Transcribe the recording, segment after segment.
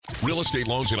Real estate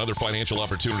loans and other financial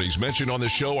opportunities mentioned on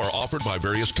this show are offered by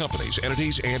various companies,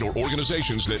 entities, and or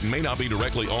organizations that may not be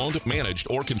directly owned, managed,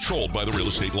 or controlled by the Real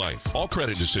Estate Life. All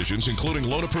credit decisions, including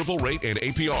loan approval rate and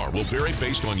APR, will vary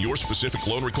based on your specific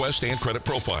loan request and credit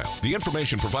profile. The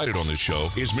information provided on this show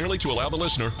is merely to allow the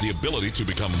listener the ability to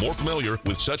become more familiar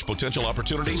with such potential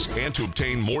opportunities and to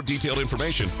obtain more detailed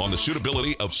information on the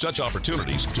suitability of such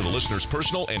opportunities to the listener's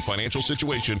personal and financial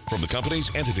situation from the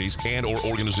companies, entities, and or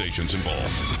organizations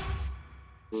involved.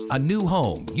 A new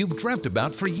home you've dreamt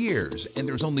about for years, and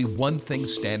there's only one thing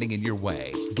standing in your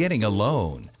way: getting a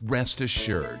loan. Rest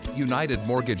assured, United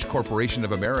Mortgage Corporation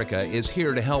of America is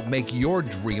here to help make your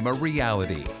dream a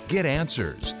reality. Get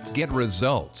answers, get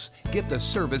results, get the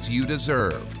service you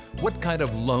deserve. What kind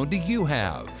of loan do you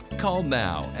have? Call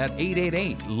now at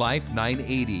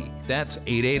 888-LIFE-980. That's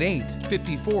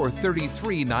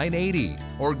 888-5433-980.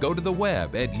 Or go to the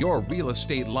web at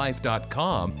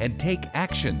yourrealestatelife.com and take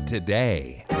action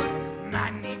today.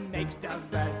 Money makes the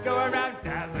world go around,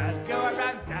 the world go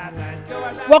around, the world go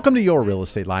around. Welcome to Your Real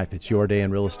Estate Life. It's your day in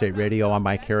real estate radio. I'm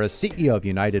Mike Harris, CEO of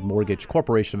United Mortgage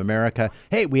Corporation of America.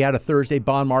 Hey, we had a Thursday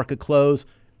bond market close.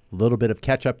 A little bit of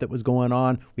catch-up that was going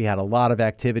on. We had a lot of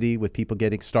activity with people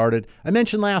getting started. I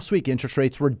mentioned last week interest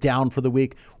rates were down for the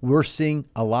week. We're seeing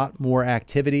a lot more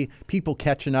activity, people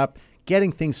catching up,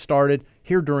 getting things started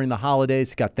here during the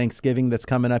holidays. Got Thanksgiving that's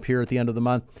coming up here at the end of the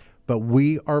month. But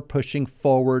we are pushing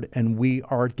forward and we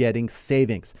are getting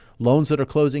savings. Loans that are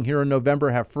closing here in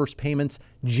November have first payments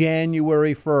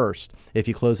January 1st. If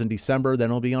you close in December,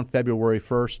 then it'll be on February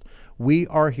 1st. We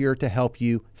are here to help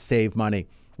you save money.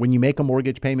 When you make a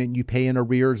mortgage payment, you pay in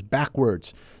arrears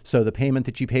backwards. So the payment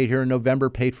that you paid here in November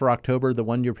paid for October. The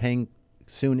one you're paying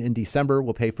soon in December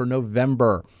will pay for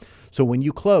November. So when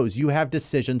you close, you have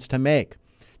decisions to make.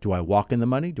 Do I walk in the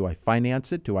money? Do I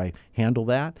finance it? Do I handle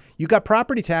that? You got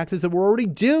property taxes that were already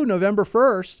due November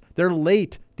 1st. They're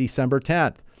late December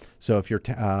 10th. So if your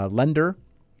lender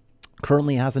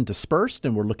currently hasn't dispersed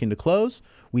and we're looking to close,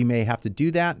 we may have to do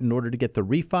that in order to get the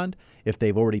refund. If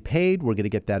they've already paid, we're going to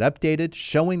get that updated,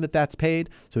 showing that that's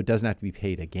paid, so it doesn't have to be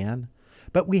paid again.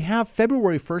 But we have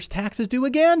February 1st taxes due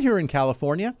again here in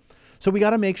California. So we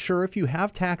got to make sure if you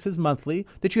have taxes monthly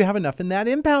that you have enough in that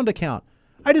impound account.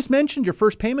 I just mentioned your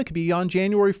first payment could be on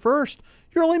January 1st.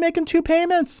 You're only making 2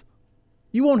 payments.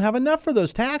 You won't have enough for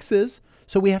those taxes.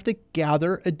 So we have to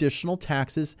gather additional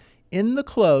taxes in the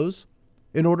close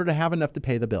in order to have enough to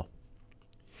pay the bill.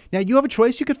 Now, you have a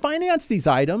choice. You could finance these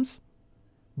items,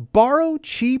 borrow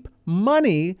cheap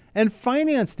money and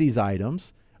finance these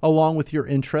items along with your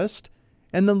interest,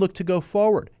 and then look to go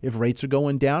forward. If rates are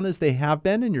going down as they have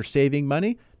been and you're saving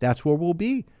money, that's where we'll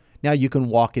be. Now, you can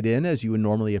walk it in as you would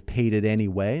normally have paid it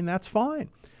anyway, and that's fine.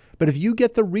 But if you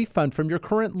get the refund from your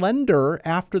current lender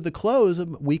after the close, a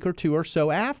week or two or so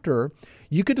after,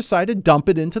 you could decide to dump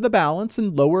it into the balance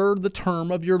and lower the term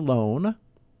of your loan.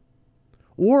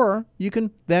 Or you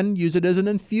can then use it as an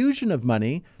infusion of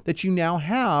money that you now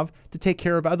have to take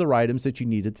care of other items that you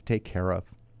needed to take care of.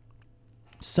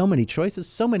 So many choices,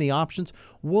 so many options.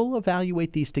 We'll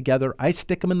evaluate these together. I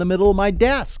stick them in the middle of my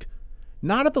desk.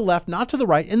 Not at the left, not to the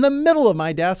right, in the middle of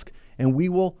my desk, and we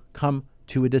will come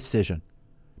to a decision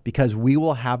because we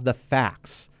will have the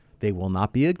facts. They will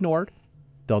not be ignored.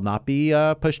 They'll not be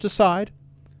pushed aside.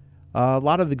 A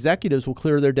lot of executives will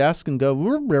clear their desk and go,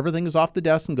 everything is off the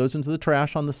desk and goes into the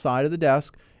trash on the side of the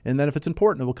desk, and then if it's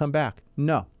important, it will come back.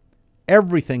 No.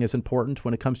 Everything is important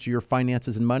when it comes to your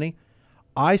finances and money.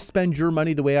 I spend your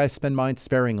money the way I spend mine,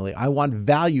 sparingly. I want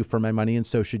value for my money, and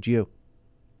so should you.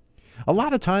 A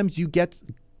lot of times you get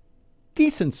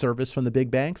decent service from the big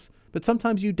banks, but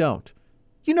sometimes you don't.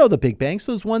 You know the big banks,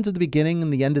 those ones at the beginning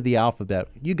and the end of the alphabet.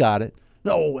 You got it.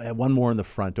 No, one more in the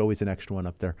front, always an extra one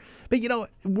up there. But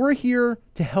we're here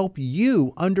to help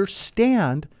you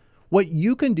understand what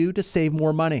you can do to save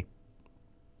more money.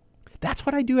 That's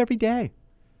what I do every day.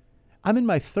 I'm in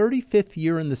my 35th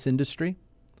year in this industry,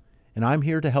 and I'm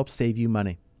here to help save you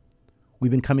money.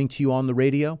 We've been coming to you on the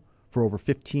radio for over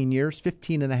 15 years,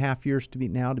 15 and a half years to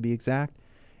be exact.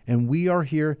 And we are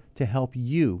here to help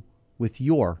you with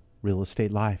your real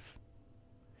estate life.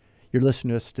 You're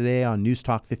listening to us today on News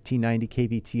Talk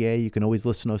 1590 KVTA. You can always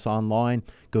listen to us online.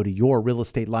 Go to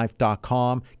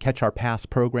yourrealestatelife.com. Catch our past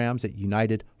programs at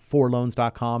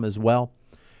unitedforloans.com as well.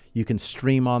 You can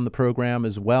stream on the program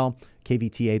as well,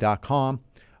 kvta.com.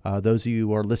 Those of you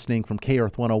who are listening from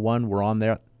K-Earth 101, we're on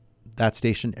there. That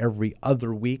station every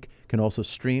other week. Can also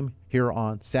stream here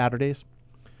on Saturdays.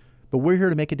 But we're here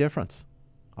to make a difference.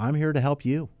 I'm here to help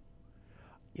you.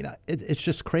 It's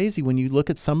just crazy when you look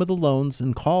at some of the loans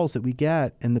and calls that we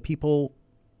get and the people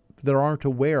that aren't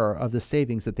aware of the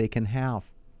savings that they can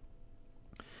have.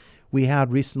 We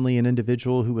had recently an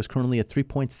individual who was currently at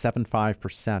 3.75%.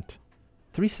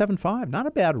 3.75, not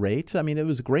a bad rate. I mean, it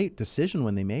was a great decision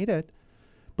when they made it.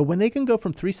 But when they can go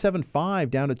from 3.75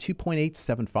 down to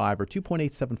 2.875 or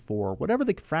 2.874, whatever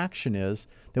the fraction is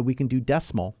that we can do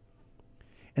decimal,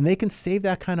 and they can save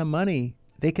that kind of money,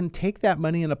 they can take that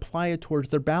money and apply it towards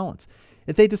their balance.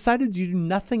 If they decided to do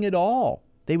nothing at all,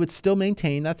 they would still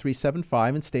maintain that 3.75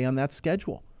 and stay on that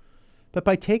schedule. But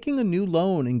by taking a new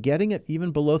loan and getting it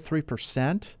even below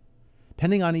 3%,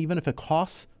 depending on even if it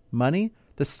costs money,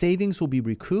 the savings will be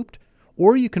recouped.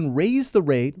 Or you can raise the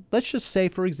rate. Let's just say,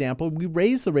 for example, we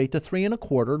raise the rate to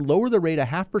 3.25, lower the rate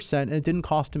 0.5%, and it didn't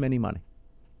cost them any money.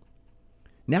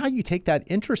 Now you take that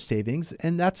interest savings,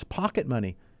 and that's pocket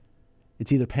money.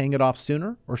 It's either paying it off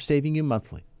sooner or saving you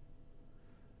monthly.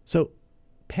 So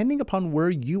depending upon where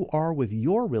you are with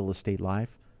your real estate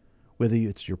life, whether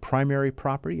it's your primary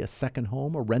property, a second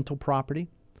home, a rental property,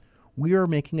 we are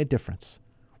making a difference.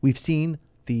 We've seen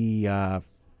the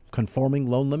conforming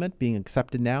loan limit being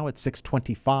accepted now at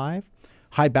 625,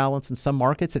 high balance in some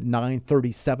markets at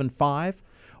 937.5.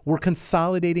 We're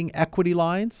consolidating equity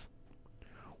lines.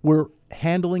 We're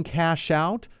handling cash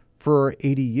out for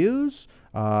ADUs,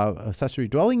 accessory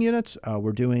dwelling units.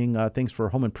 We're doing things for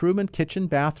home improvement, kitchen,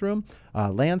 bathroom,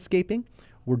 landscaping.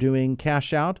 We're doing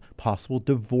cash out, possible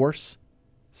divorce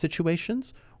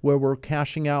situations where we're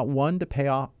cashing out one to pay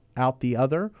out the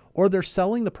other, or they're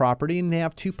selling the property and they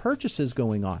have two purchases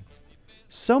going on.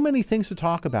 So many things to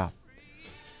talk about.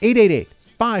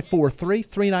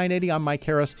 888-543-3980. I'm Mike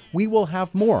Harris. We will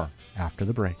have more after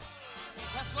the break.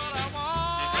 That's what I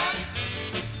want.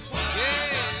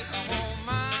 Yeah, I want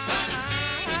mine. That's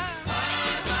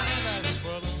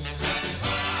what I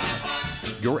want.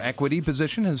 Your equity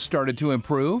position has started to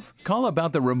improve? Call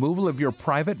about the removal of your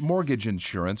private mortgage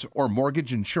insurance or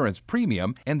mortgage insurance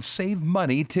premium and save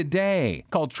money today.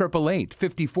 Call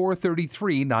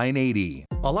 888-543-3980.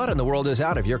 A lot in the world is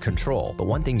out of your control, but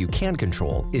one thing you can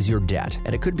control is your debt.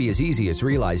 And it could be as easy as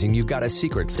realizing you've got a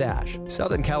secret stash.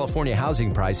 Southern California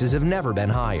housing prices have never been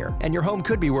higher, and your home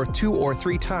could be worth 2 or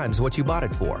 3 times what you bought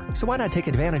it for. So why not take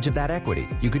advantage of that equity?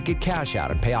 You could get cash out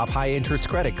and pay off high-interest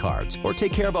credit cards, or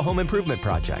take care of a home improvement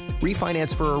project.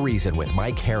 Refinance for a reason with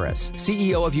Mike Harris,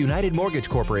 CEO of United Mortgage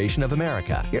Corporation of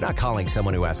America. You're not calling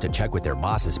someone who has to check with their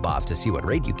boss's boss to see what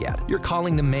rate you get. You're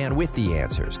calling the man with the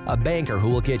answers, a banker who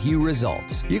will get you results.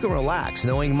 You can relax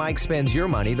knowing Mike spends your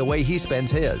money the way he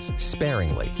spends his,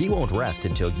 sparingly. He won't rest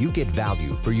until you get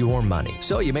value for your money.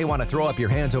 So you may want to throw up your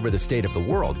hands over the state of the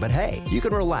world, but hey, you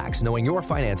can relax knowing your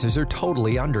finances are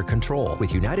totally under control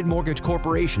with United Mortgage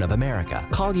Corporation of America.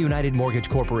 Call United Mortgage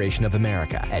Corporation of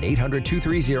America at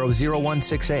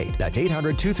 800-230-0168. That's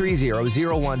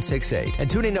 800-230-0168. And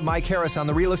tune in to Mike Harris on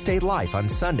the Real Estate Life on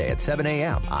Sunday at 7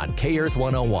 a.m. on K-Earth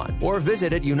 101 or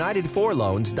visit at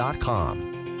UnitedForLoans.com.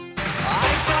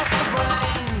 I've got the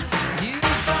brains, you've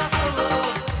got the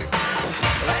looks.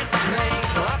 Let's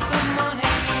make lots of money.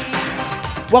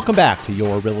 Welcome back to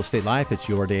Your Real Estate Life. It's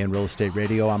Your Day in Real Estate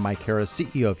Radio. I'm Mike Harris,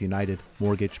 CEO of United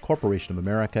Mortgage Corporation of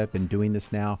America. I've been doing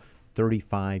this now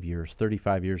 35 years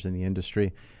in the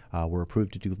industry. We're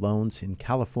approved to do loans in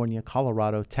California,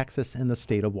 Colorado, Texas, and the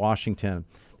state of Washington.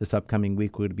 This upcoming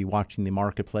week, we're going to be watching the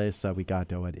marketplace. We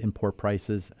got import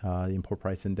prices, the import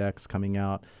price index coming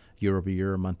out year over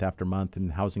year, month after month,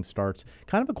 and housing starts.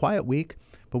 Kind of a quiet week,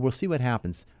 but we'll see what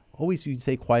happens. Always, you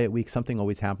say quiet week, something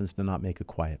always happens to not make it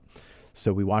quiet.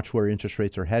 So we watch where interest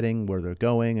rates are heading, where they're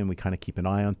going, and we kind of keep an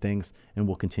eye on things, and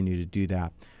we'll continue to do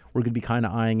that. We're going to be kind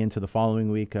of eyeing into the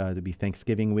following week, to be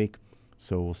Thanksgiving week.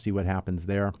 So we'll see what happens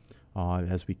there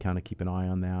as we kind of keep an eye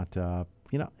on that.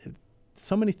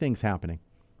 So many things happening,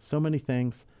 so many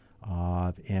things.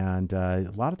 And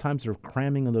a lot of times they're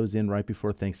cramming those in right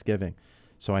before Thanksgiving.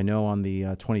 So I know on the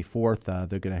 24th,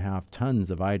 they're going to have tons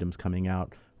of items coming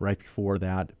out right before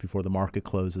that, before the market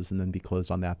closes, and then be closed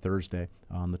on that Thursday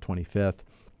on the 25th.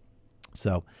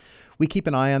 So we keep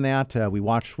an eye on that. We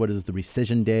watch what is the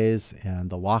rescission days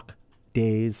and the lock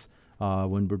days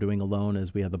when we're doing a loan,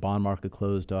 as we had the bond market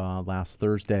closed last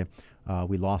Thursday.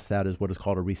 We lost that as what is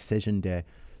called a rescission day.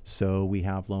 So we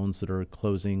have loans that are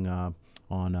closing on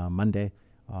Monday,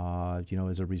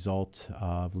 as a result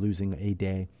of losing a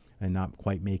day and not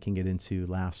quite making it into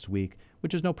last week,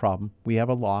 which is no problem. We have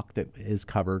a lock that is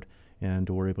covered, and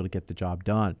we're able to get the job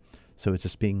done. So it's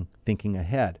just thinking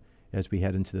ahead. As we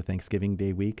head into the Thanksgiving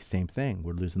Day week, same thing.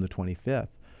 We're losing the 25th.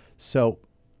 So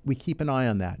we keep an eye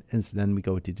on that. And then we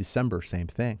go to December, same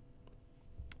thing.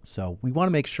 So we want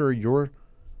to make sure your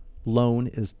loan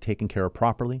is taken care of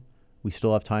properly. We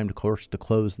still have time, of course, to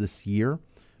close this year.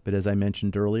 But as I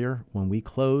mentioned earlier, when we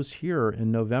close here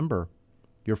in November,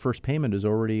 your first payment is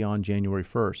already on January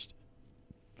 1st.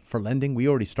 For lending, we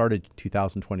already started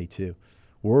 2022.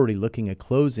 We're already looking at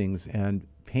closings and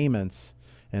payments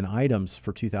and items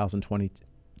for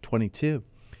 2022.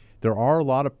 There are a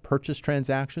lot of purchase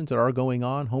transactions that are going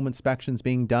on, home inspections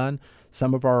being done.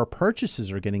 Some of our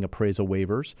purchases are getting appraisal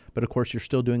waivers, but of course you're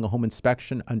still doing a home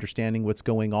inspection, understanding what's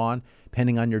going on.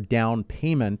 Depending on your down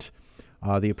payment,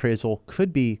 the appraisal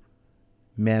could be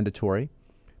mandatory,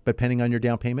 but depending on your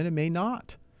down payment, it may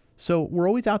not. So we're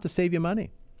always out to save you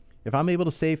money. If I'm able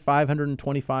to save $525,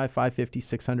 $550,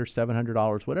 $600,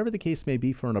 $700, whatever the case may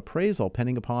be for an appraisal,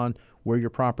 depending upon where your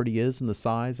property is and the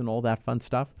size and all that fun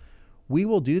stuff, we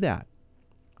will do that.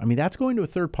 I mean, that's going to a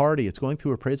third party. It's going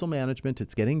through appraisal management.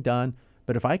 It's getting done.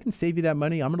 But if I can save you that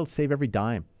money, I'm going to save every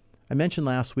dime. I mentioned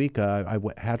last week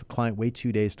had a client wait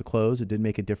 2 days to close. It did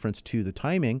make a difference to the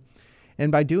timing.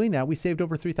 And by doing that, we saved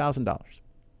over $3,000.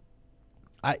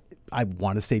 I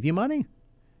want to save you money.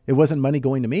 It wasn't money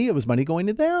going to me. It was money going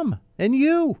to them and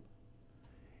you.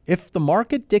 If the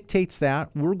market dictates that,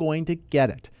 we're going to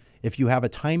get it. If you have a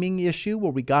timing issue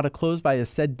where we got to close by a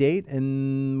said date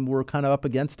and we're kind of up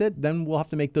against it, then we'll have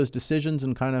to make those decisions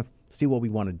and kind of see what we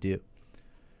want to do.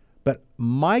 But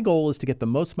my goal is to get the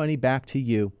most money back to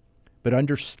you, but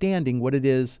understanding what it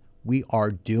is we are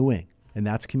doing. And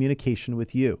that's communication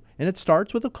with you. And it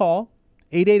starts with a call,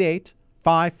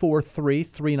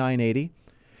 888-543-3980.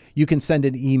 You can send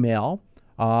an email,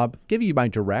 give you my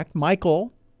direct,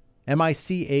 Michael,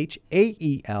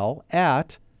 Michael,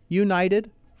 at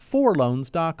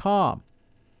United4Loans.com.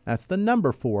 That's the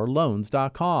number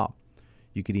 4loans.com.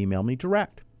 You can email me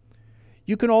direct.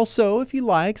 You can also, if you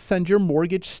like, send your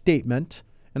mortgage statement,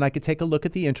 and I could take a look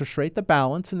at the interest rate, the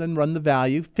balance, and then run the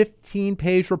value,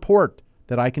 15-page report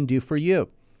that I can do for you.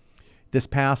 This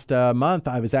past month,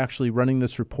 I was actually running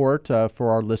this report for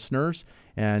our listeners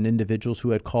and individuals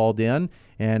who had called in,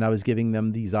 and I was giving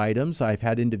them these items. I've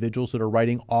had individuals that are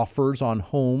writing offers on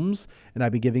homes, and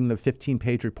I've been giving them a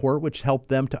 15-page report, which helped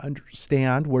them to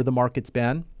understand where the market's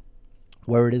been,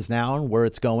 where it is now, and where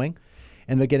it's going.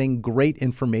 And they're getting great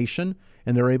information,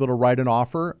 and they're able to write an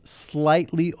offer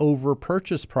slightly over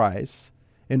purchase price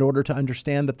in order to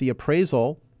understand that the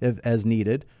appraisal, if as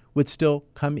needed, would still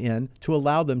come in to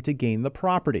allow them to gain the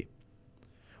property.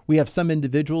 We have some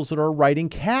individuals that are writing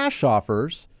cash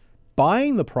offers,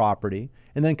 buying the property,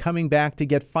 and then coming back to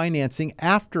get financing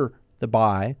after the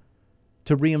buy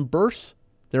to reimburse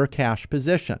their cash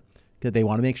position because they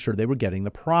want to make sure they were getting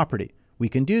the property. We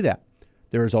can do that.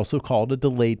 There is also called a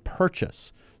delayed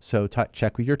purchase. So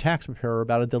check with your tax preparer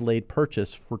about a delayed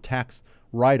purchase for tax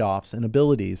write-offs and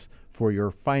abilities for your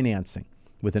financing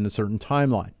within a certain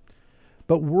timeline.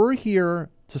 But we're here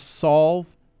to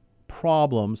solve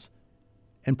problems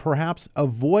and perhaps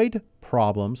avoid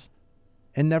problems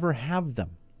and never have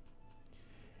them.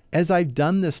 As I've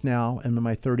done this now in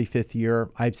my 35th year,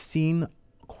 I've seen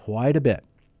quite a bit,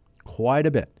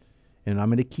 and I'm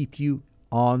going to keep you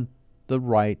on the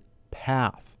right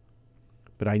path.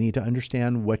 But I need to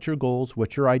understand what your goals,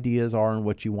 what your ideas are, and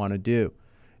what you want to do.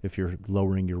 If you're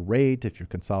lowering your rate, if you're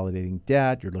consolidating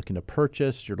debt, you're looking to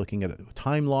purchase, you're looking at a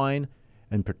timeline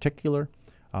in particular,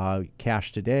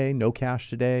 cash today, no cash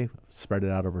today, spread it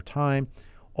out over time.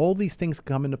 All these things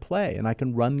come into play, and I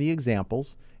can run the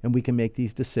examples, and we can make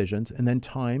these decisions and then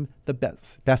time the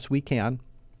best we can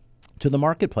to the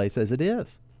marketplace as it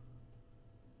is.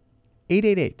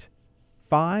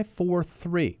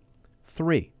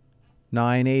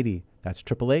 888-543-3980. That's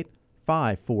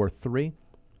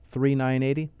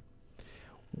 888-543-3980.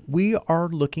 We are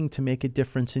looking to make a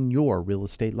difference in your real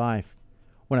estate life.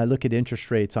 When I look at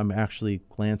interest rates, I'm actually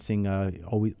glancing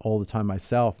all the time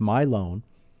myself. My loan,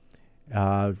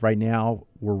 right now,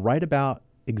 we're right about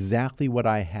exactly what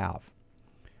I have.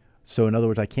 So in other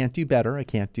words, I can't do better. I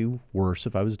can't do worse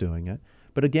if I was doing it.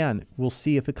 But again, we'll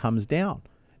see if it comes down.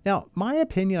 Now, my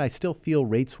opinion, I still feel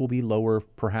rates will be lower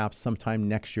perhaps sometime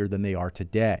next year than they are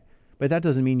today. But that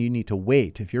doesn't mean you need to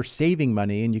wait. If you're saving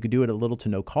money and you could do it at little to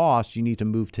no cost, you need to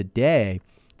move today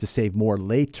to save more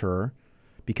later,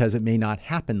 because it may not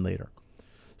happen later.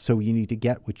 So you need to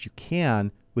get what you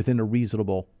can within a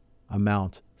reasonable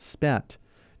amount spent.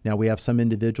 Now we have some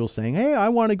individuals saying, hey, I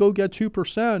want to go get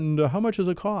 2%. And how much does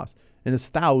it cost? And it's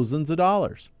thousands of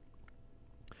dollars.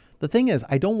 The thing is,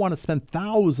 I don't want to spend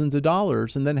thousands of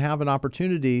dollars and then have an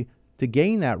opportunity to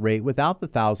gain that rate without the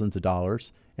thousands of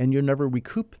dollars, and you'll never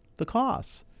recoup the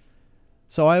costs.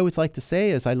 So I always like to say,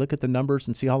 as I look at the numbers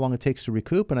and see how long it takes to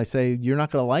recoup, and I say, you're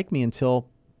not going to like me until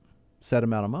set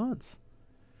amount of months.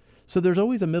 So there's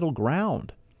always a middle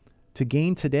ground to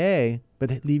gain today,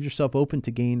 but leave yourself open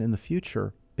to gain in the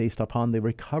future based upon the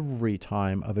recovery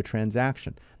time of a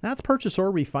transaction. That's purchase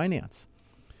or refinance.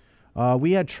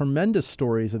 We had tremendous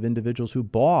stories of individuals who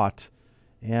bought,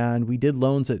 and we did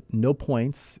loans at no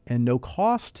points and no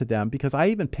cost to them because I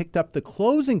even picked up the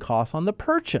closing costs on the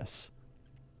purchase.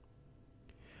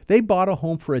 They bought a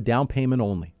home for a down payment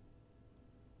only.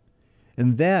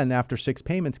 And then after 6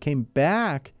 payments came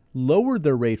back, lowered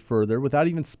their rate further without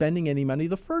even spending any money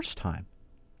the first time.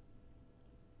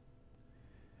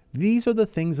 These are the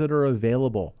things that are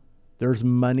available. There's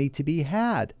money to be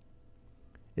had.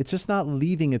 It's just not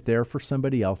leaving it there for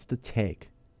somebody else to take.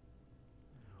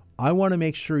 I want to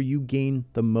make sure you gain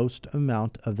the most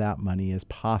amount of that money as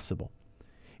possible.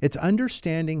 It's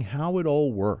understanding how it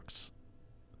all works.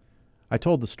 I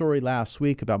told the story last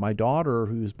week about my daughter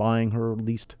who's buying her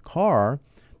leased car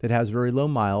that has very low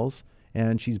miles,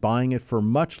 and she's buying it for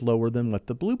much lower than what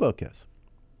the Blue Book is.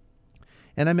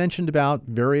 And I mentioned about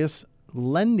various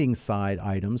lending side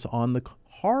items on the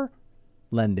car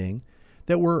lending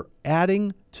that were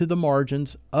adding to the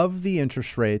margins of the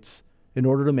interest rates in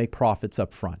order to make profits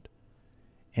up front.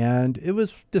 And it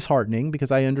was disheartening because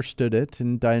I understood it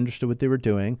and I understood what they were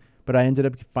doing, but I ended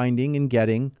up finding and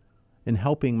getting and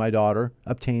helping my daughter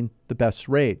obtain the best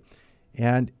rate.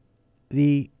 And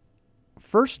the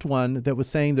first one that was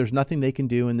saying there's nothing they can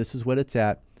do and this is what it's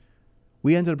at,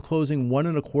 we ended up closing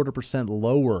 1.25%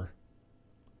 lower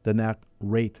than that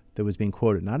rate that was being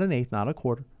quoted. Not an eighth, not a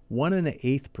quarter,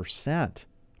 1.125%.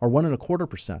 Or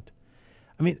 1.25%.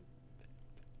 I mean,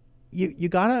 you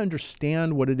got to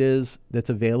understand what it is that's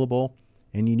available,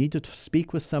 and you need to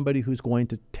speak with somebody who's going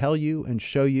to tell you and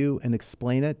show you and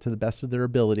explain it to the best of their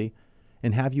ability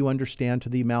and have you understand to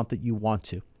the amount that you want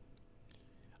to.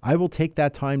 I will take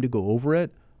that time to go over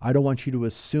it. I don't want you to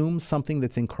assume something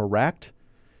that's incorrect.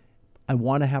 I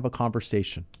want to have a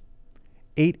conversation.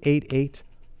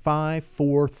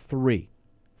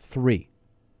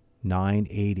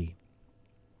 888-543-3980.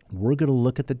 We're going to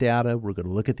look at the data. We're going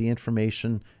to look at the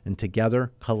information and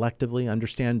together, collectively,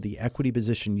 understand the equity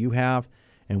position you have,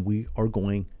 and we are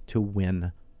going to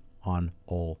win on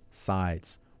all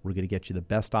sides. We're going to get you the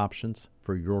best options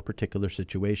for your particular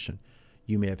situation.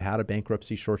 You may have had a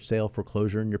bankruptcy, short sale,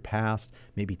 foreclosure in your past.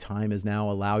 Maybe time has now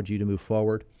allowed you to move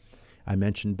forward. I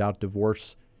mentioned about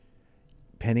divorce.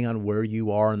 Depending on where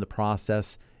you are in the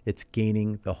process, it's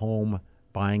gaining the home,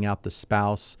 buying out the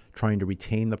spouse, trying to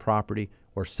retain the property,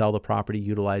 or sell the property,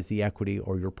 utilize the equity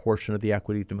or your portion of the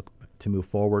equity to move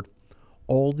forward.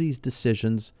 All these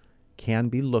decisions can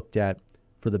be looked at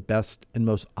for the best and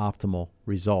most optimal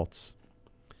results.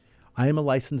 I am a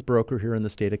licensed broker here in the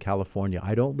state of California.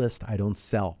 I don't list, I don't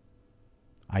sell.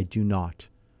 I do not.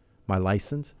 My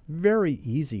license, very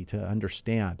easy to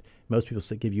understand. Most people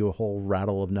give you a whole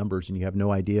rattle of numbers and you have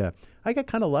no idea. I got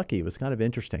kind of lucky. It was kind of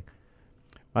interesting.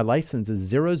 My license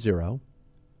is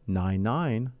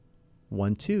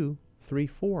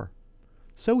 00991234.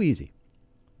 So easy.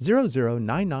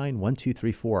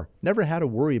 00991234. Never had to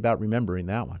worry about remembering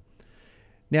that one.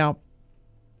 Now,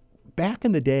 back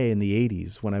in the day in the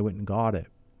 80s when I went and got it,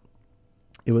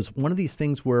 it was one of these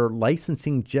things where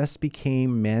licensing just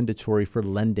became mandatory for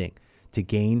lending to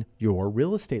gain your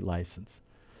real estate license.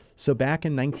 So back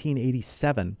in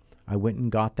 1987, I went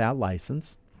and got that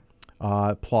license,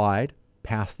 applied,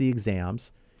 passed the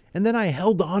exams, and then I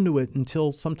held on to it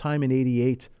until sometime in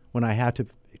 88 when I had to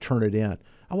turn it in.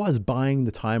 I was buying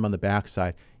the time on the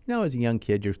backside. You know, as a young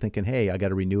kid, you're thinking, hey, I got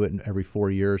to renew it every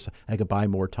 4 years. I could buy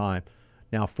more time.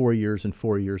 Now 4 years and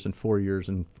 4 years and 4 years,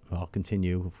 and I'll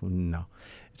continue. No,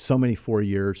 so many 4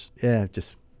 years.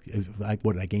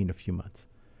 What I gained a few months.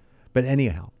 But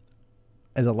anyhow,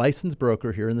 as a licensed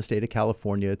broker here in the state of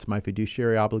California, it's my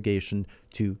fiduciary obligation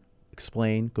to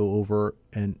explain, go over,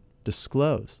 and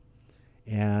disclose.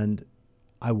 And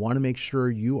I want to make sure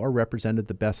you are represented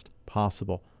the best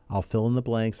possible. I'll fill in the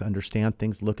blanks, understand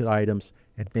things, look at items,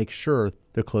 and make sure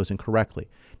they're closing correctly.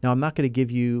 Now, I'm not going to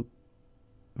give you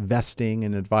vesting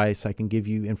and advice. I can give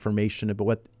you information about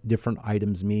what different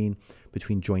items mean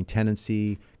between joint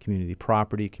tenancy, community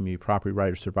property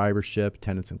right or survivorship,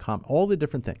 tenants in common, all the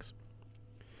different things.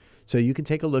 So you can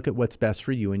take a look at what's best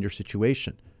for you in your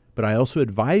situation. But I also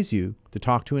advise you to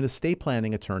talk to an estate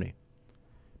planning attorney,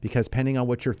 because depending on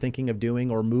what you're thinking of doing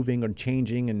or moving or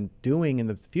changing and doing in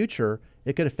the future,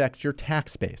 it could affect your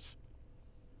tax base.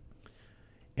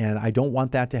 And I don't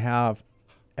want that to have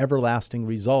everlasting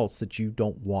results that you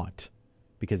don't want,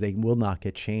 because they will not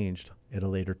get changed at a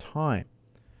later time.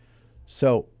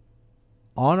 So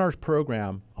on our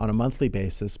program on a monthly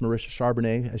basis, Marisha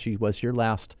Charbonnet, as she was here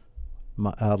last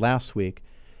week,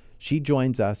 she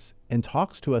joins us and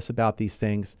talks to us about these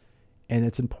things. And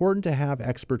it's important to have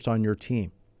experts on your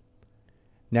team.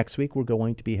 Next week, we're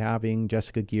going to be having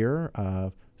Jessica Gear,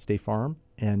 State Farm,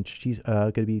 and she's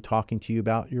going to be talking to you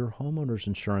about your homeowner's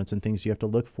insurance and things you have to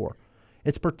look for.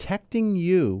 It's protecting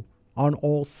you on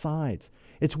all sides.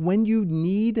 It's when you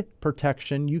need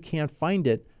protection, you can't find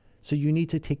it, so you need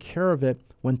to take care of it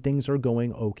when things are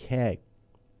going okay.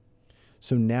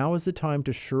 So now is the time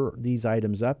to shore these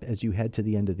items up as you head to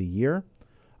the end of the year.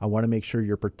 I want to make sure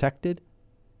you're protected,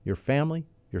 your family,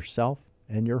 yourself,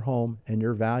 and your home, and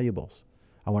your valuables.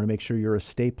 I want to make sure your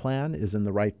estate plan is in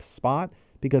the right spot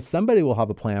because somebody will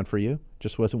have a plan for you.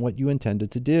 Just wasn't what you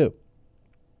intended to do.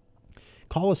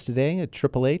 Call us today at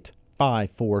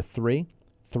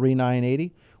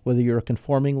 888-543-3980. Whether you're a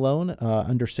conforming loan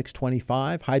under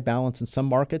 625, high balance in some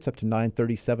markets up to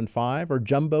 937.5, or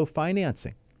jumbo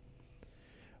financing.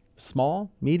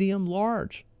 Small, medium,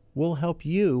 large. We'll help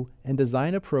you and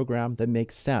design a program that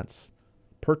makes sense.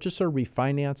 Purchase or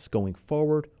refinance going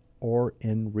forward or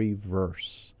in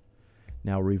reverse.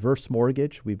 Now, reverse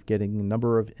mortgage, we're getting a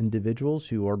number of individuals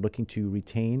who are looking to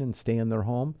retain and stay in their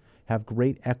home, have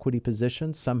great equity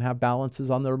positions. Some have balances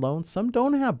on their loans, some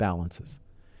don't have balances.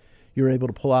 You're able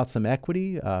to pull out some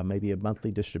equity, maybe a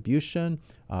monthly distribution,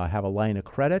 have a line of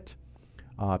credit,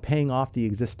 paying off the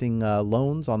existing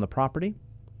loans on the property,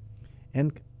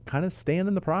 and kind of staying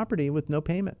in the property with no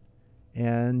payment.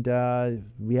 And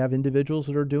we have individuals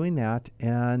that are doing that,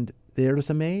 and they're just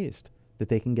amazed that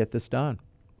they can get this done.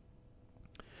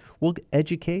 We'll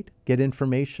educate, get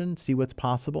information, see what's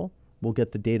possible. We'll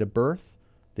get the date of birth,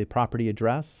 the property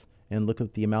address, and look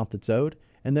at the amount that's owed.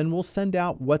 And then we'll send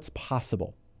out what's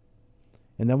possible.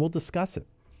 And then we'll discuss it.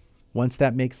 Once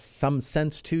that makes some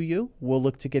sense to you, we'll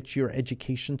look to get your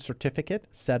education certificate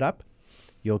set up.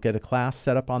 You'll get a class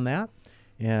set up on that.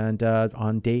 And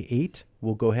on day 8,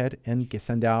 we'll go ahead and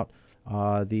send out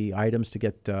the items to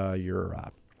get your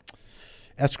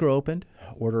escrow opened,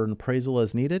 order an appraisal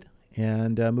as needed,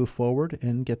 and move forward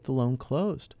and get the loan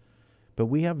closed. But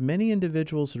we have many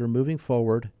individuals that are moving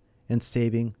forward and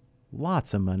saving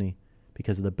lots of money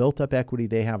because of the built-up equity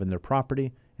they have in their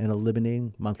property and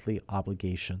eliminating monthly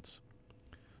obligations.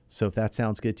 So if that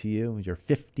sounds good to you, you're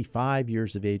 55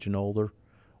 years of age and older,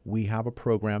 we have a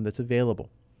program that's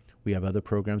available. We have other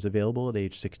programs available at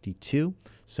age 62.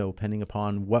 So depending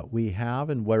upon what we have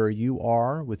and where you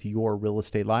are with your real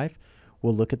estate life,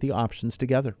 we'll look at the options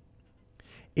together.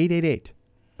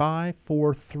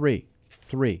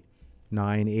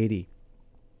 888-543-3980.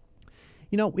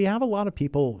 You know, we have a lot of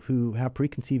people who have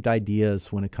preconceived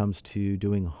ideas when it comes to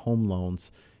doing home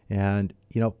loans. And,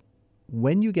 you know,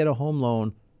 when you get a home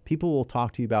loan, people will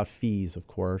talk to you about fees, of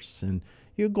course. And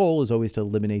your goal is always to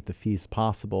eliminate the fees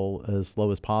possible, as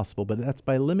low as possible. But that's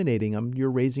by eliminating them, you're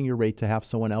raising your rate to have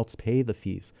someone else pay the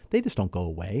fees. They just don't go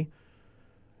away.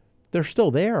 They're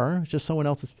still there. It's just someone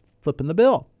else is flipping the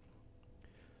bill.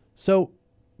 So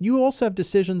you also have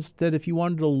decisions that if you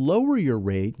wanted to lower your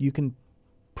rate, you can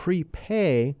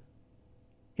prepay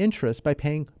interest by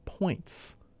paying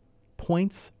points.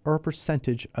 Points are a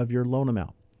percentage of your loan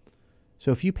amount.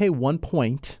 So if you pay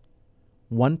 1%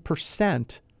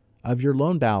 of your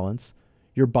loan balance,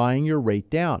 you're buying your rate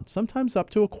down, sometimes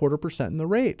up to 0.25% in the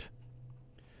rate.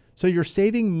 So you're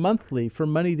saving monthly for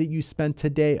money that you spent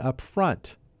today up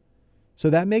front. So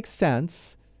that makes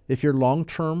sense if your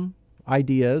long-term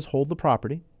idea is hold the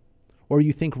property, or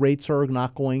you think rates are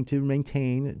not going to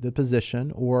maintain the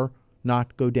position or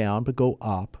not go down but go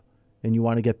up, and you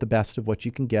want to get the best of what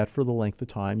you can get for the length of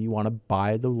time. You want to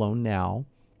buy the loan now.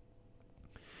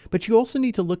 But you also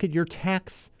need to look at your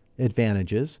tax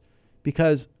advantages,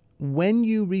 because when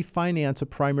you refinance a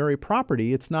primary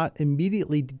property, it's not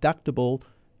immediately deductible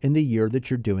in the year that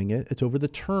you're doing it. It's over the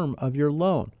term of your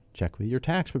loan. Check with your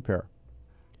tax preparer.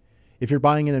 If you're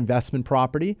buying an investment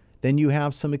property, then you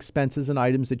have some expenses and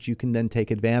items that you can then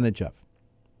take advantage of.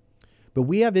 But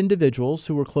we have individuals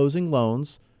who are closing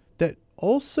loans that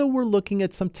also were looking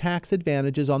at some tax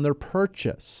advantages on their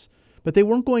purchase, but they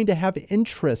weren't going to have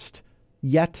interest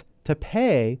yet to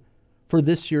pay for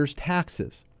this year's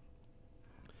taxes.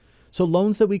 So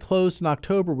loans that we closed in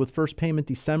October with first payment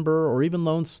December, or even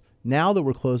loans now that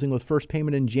we're closing with first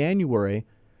payment in January,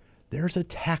 there's a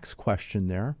tax question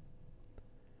there.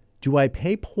 Do I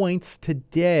pay points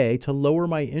today to lower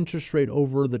my interest rate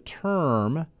over the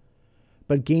term,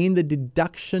 but gain the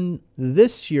deduction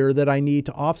this year that I need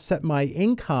to offset my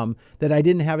income that I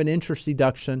didn't have an interest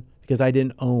deduction because I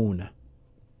didn't own?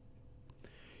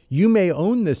 You may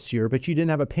own this year, but you didn't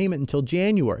have a payment until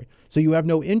January. So you have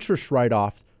no interest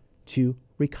write-off to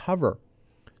recover.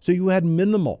 So you had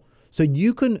minimal. So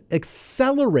you can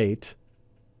accelerate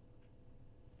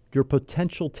your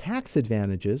potential tax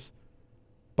advantages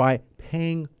by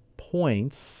paying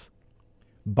points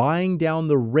buying down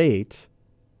the rate.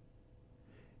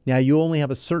 Now, you only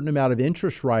have a certain amount of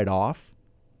interest write-off.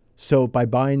 So by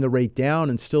buying the rate down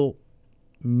and still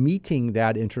meeting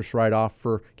that interest write-off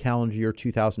for calendar year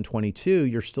 2022,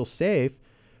 you're still safe,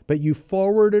 but you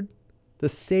forwarded the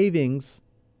savings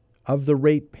of the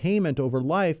rate payment over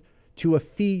life to a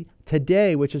fee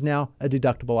today, which is now a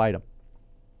deductible item.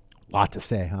 Lot to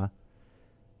say, huh?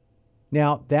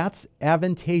 Now, that's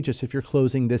advantageous if you're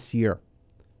closing this year.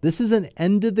 This is an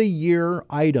end-of-the-year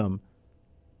item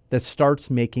that starts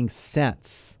making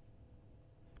sense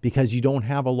because you don't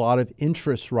have a lot of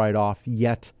interest write-off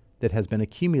yet that has been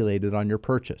accumulated on your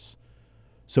purchase.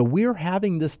 So we're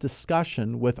having this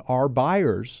discussion with our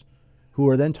buyers who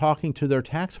are then talking to their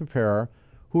tax preparer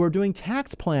who are doing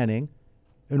tax planning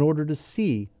in order to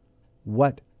see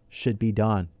what should be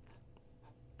done.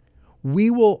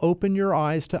 We will open your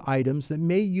eyes to items that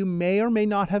you may or may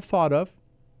not have thought of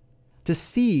to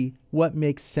see what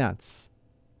makes sense.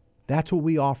 That's what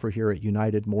we offer here at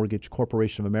United Mortgage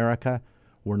Corporation of America.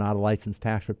 We're not a licensed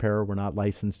tax preparer. We're not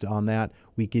licensed on that.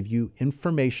 We give you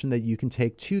information that you can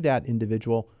take to that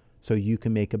individual so you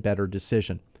can make a better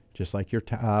decision. Just like your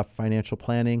financial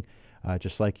planning,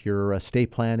 just like your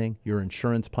estate planning, your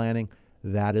insurance planning,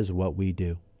 that is what we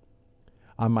do.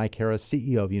 I'm Mike Harris,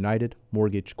 CEO of United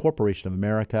Mortgage Corporation of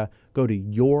America. Go to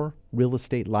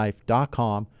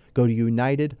yourrealestatelife.com. Go to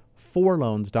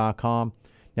unitedforloans.com.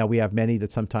 Now, we have many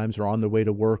that sometimes are on their way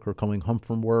to work or going home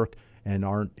from work and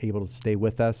aren't able to stay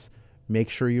with us. Make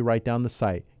sure you write down the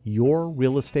site,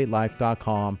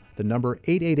 yourrealestatelife.com, the number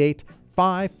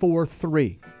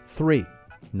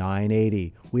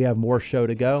 888-543-3980. We have more show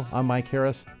to go. I'm Mike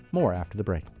Harris. More after the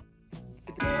break.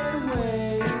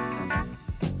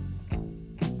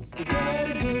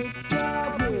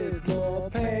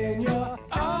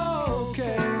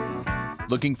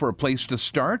 Looking for a place to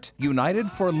start?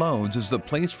 United for Loans is the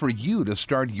place for you to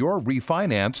start your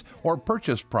refinance or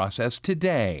purchase process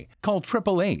today. Call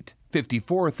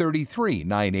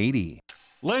 888-543-3980.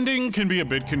 Lending can be a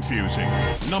bit confusing.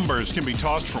 Numbers can be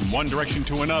tossed from one direction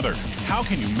to another. How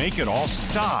can you make it all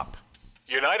stop?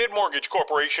 United Mortgage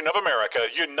Corporation of America,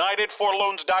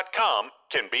 UnitedForLoans.com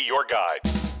can be your guide.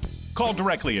 Call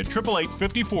directly at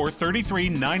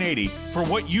 888-543-3980 for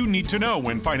what you need to know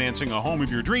when financing a home of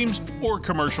your dreams or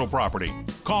commercial property.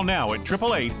 Call now at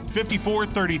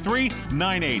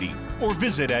 888-543-3980 or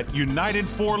visit at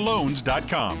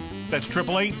UnitedForLoans.com. That's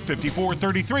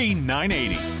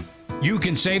 888-543-3980. You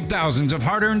can save thousands of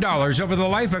hard-earned dollars over the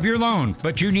life of your loan,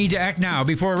 but you need to act now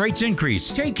before rates increase.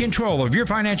 Take control of your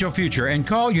financial future and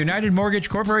call United Mortgage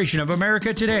Corporation of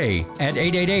America today at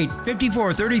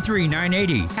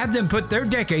 888-543-3980. Have them put their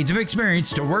decades of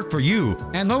experience to work for you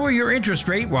and lower your interest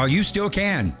rate while you still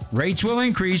can. Rates will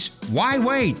increase. Why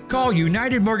wait? Call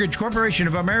United Mortgage Corporation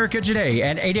of America today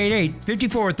at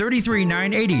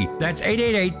 888-543-3980. That's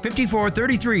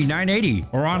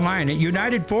 888-543-3980 or online at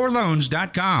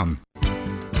UnitedForLoans.com.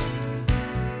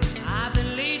 I've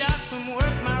been laid off from work,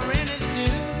 my rent is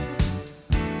due.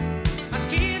 My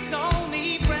kids all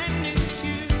need brand new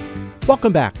shoes.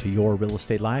 Welcome back to Your Real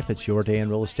Estate Life. It's your day in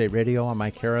real estate radio. I'm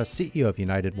Mike Harris, CEO of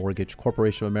United Mortgage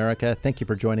Corporation of America. Thank you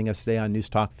for joining us today on News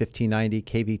Talk 1590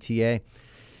 KVTA.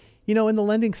 You know, in the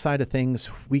lending side of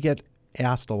things, we get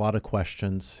asked a lot of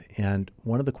questions. And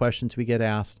one of the questions we get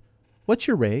asked, what's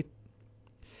your rate?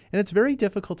 And it's very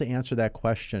difficult to answer that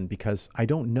question because I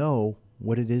don't know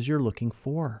what it is you're looking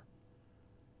for.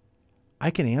 I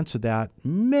can answer that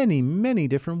many, many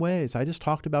different ways. I just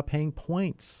talked about paying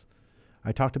points.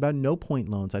 I talked about no point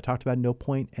loans. I talked about no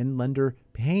point and lender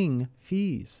paying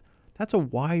fees. That's a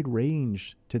wide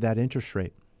range to that interest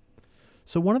rate.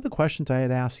 So one of the questions I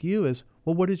had asked you is,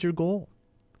 well, what is your goal?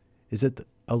 Is it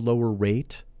a lower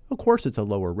rate? Of course it's a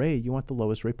lower rate. You want the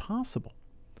lowest rate possible.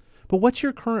 But what's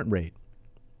your current rate?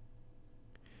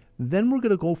 Then we're going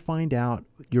to go find out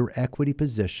your equity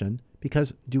position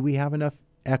because do we have enough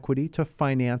equity to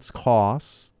finance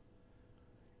costs?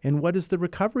 And what is the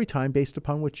recovery time based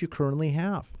upon what you currently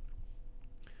have?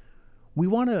 We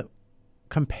want to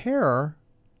compare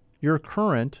your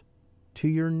current to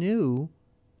your new.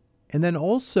 And then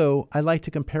also, I like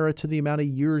to compare it to the amount of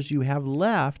years you have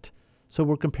left. So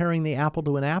we're comparing the apple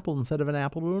to an apple instead of an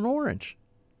apple to an orange.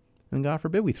 And God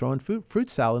forbid we throw in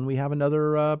fruit salad and we have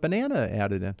another banana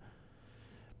added in.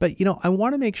 But, you know, I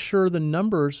want to make sure the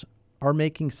numbers are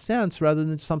making sense rather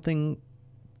than something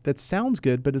that sounds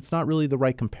good, but it's not really the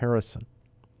right comparison.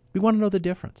 We want to know the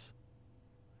difference.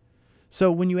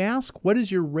 So when you ask, what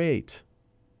is your rate?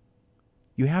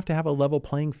 You have to have a level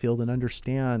playing field and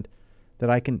understand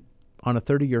that I can, on a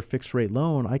 30-year fixed rate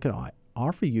loan, I can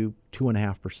offer you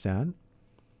 2.5%.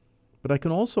 but I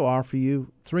can also offer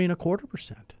you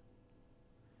 3.25%.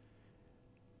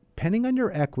 Depending on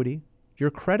your equity,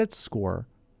 your credit score,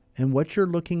 and what you're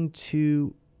looking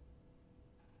to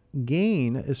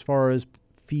gain as far as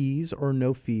fees or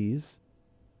no fees,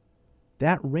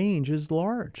 that range is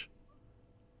large.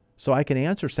 So I can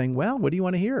answer saying, well, what do you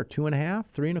want to hear? 2.5,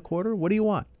 3.25? What do you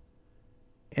want?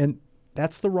 And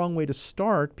that's the wrong way to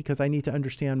start, because I need to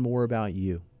understand more about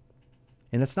you.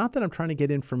 And it's not that I'm trying to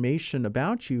get information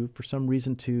about you for some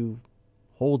reason to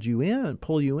hold you in,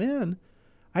 pull you in.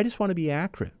 I just want to be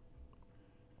accurate.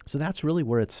 So that's really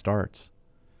where it starts.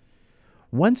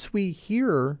 Once we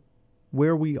hear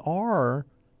where we are,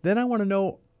 then I want to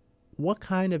know, what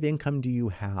kind of income do you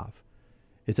have?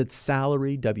 Is it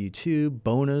salary, W-2,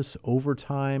 bonus,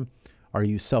 overtime? Are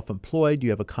you self-employed? Do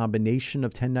you have a combination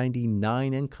of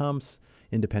 1099 incomes,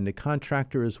 independent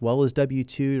contractor as well as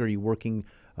W-2? Are you working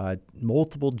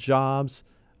multiple jobs?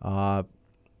 I'm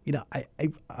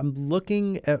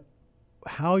looking at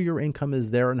how your income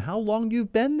is there and how long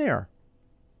you've been there.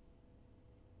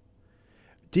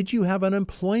 Did you have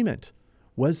unemployment?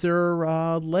 Was there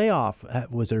a layoff?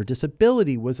 Was there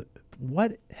disability?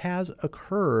 What has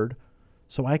occurred,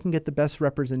 so I can get the best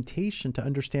representation to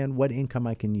understand what income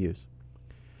I can use?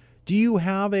 Do you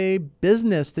have a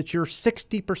business that you're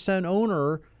 60%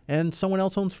 owner and someone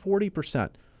else owns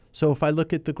 40%? So if I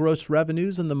look at the gross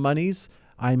revenues and the monies,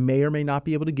 I may or may not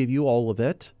be able to give you all of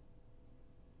it.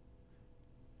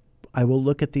 I will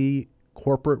look at the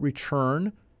corporate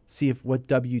return, see if what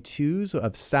W-2s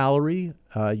of salary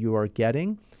you are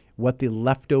getting, what the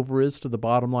leftover is to the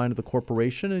bottom line of the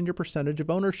corporation, and your percentage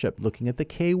of ownership. Looking at the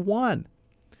K-1,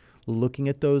 looking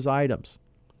at those items.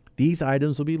 These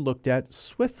items will be looked at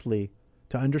swiftly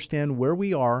to understand where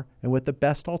we are and what the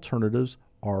best alternatives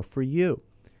are for you.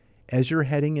 As you're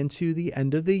heading into the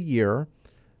end of the year,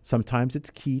 sometimes it's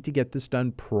key to get this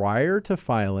done prior to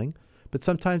filing, but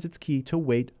sometimes it's key to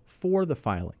wait for the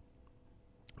filing.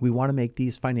 We want to make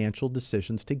these financial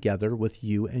decisions together with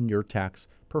you and your tax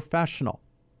professional.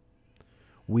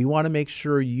 We want to make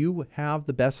sure you have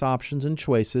the best options and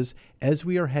choices as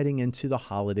we are heading into the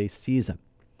holiday season.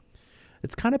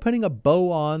 It's kind of putting a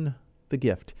bow on the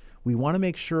gift. We want to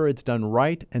make sure it's done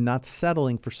right and not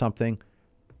settling for something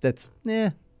that's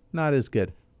not as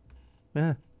good.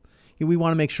 We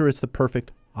want to make sure it's the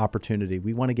perfect opportunity.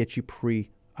 We want to get you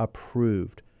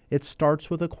pre-approved. It starts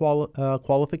with a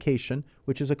qualification,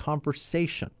 which is a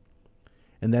conversation,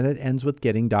 and then it ends with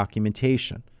getting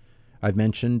documentation. I've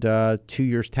mentioned 2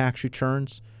 years tax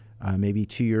returns, maybe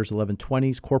 2 years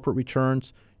 1120s, corporate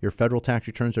returns. Your federal tax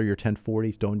returns are your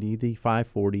 1040s. Don't need the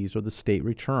 540s or the state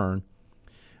return.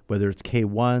 Whether it's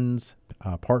K-1s,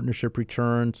 partnership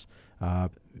returns,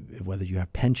 whether you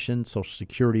have pension, Social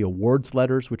Security awards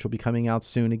letters, which will be coming out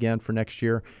soon again for next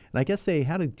year. And I guess they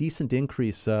had a decent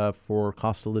increase for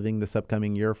cost of living this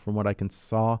upcoming year from what I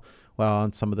saw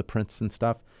on some of the prints and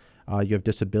stuff. You have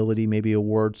disability, maybe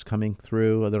awards coming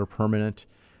through that are permanent.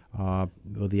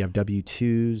 Whether you have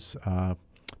W-2s,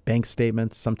 bank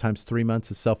statements, sometimes 3 months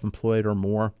if self-employed or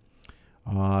more,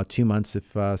 2 months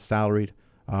if salaried,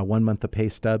 1 month of pay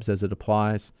stubs as it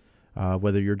applies.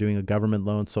 Whether you're doing a government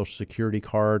loan, Social Security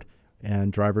card,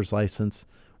 and driver's license.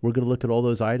 We're going to look at all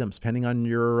those items, depending on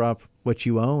your what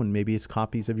you own. Maybe it's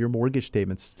copies of your mortgage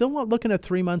statements. Still not looking at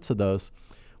 3 months of those.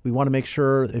 We want to make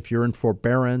sure if you're in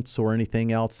forbearance or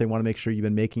anything else, they want to make sure you've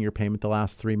been making your payment the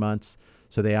last 3 months.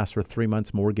 So they ask for 3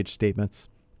 months mortgage statements.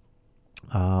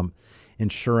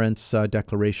 Insurance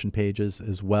declaration pages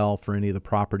as well for any of the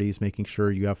properties, making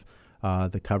sure you have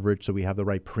the coverage so we have the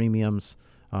right premiums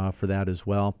for that as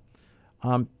well.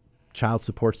 Child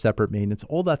support, separate maintenance,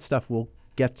 all that stuff. We'll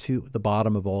get to the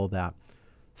bottom of all of that.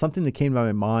 Something that came to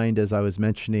my mind as I was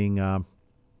mentioning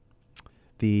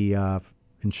the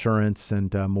insurance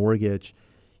and mortgage.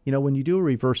 When you do a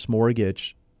reverse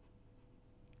mortgage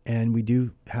and we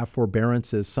do have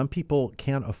forbearances, some people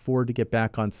can't afford to get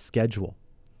back on schedule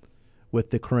with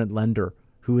the current lender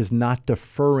who is not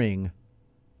deferring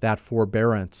that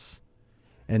forbearance.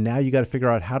 And now you got to figure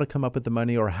out how to come up with the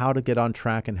money or how to get on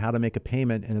track and how to make a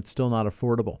payment, and it's still not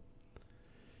affordable.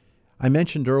 I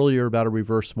mentioned earlier about a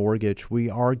reverse mortgage. We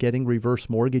are getting reverse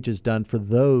mortgages done for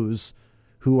those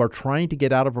who are trying to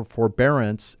get out of a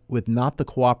forbearance with not the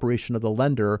cooperation of the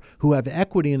lender, who have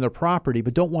equity in their property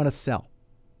but don't want to sell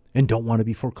and don't want to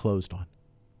be foreclosed on.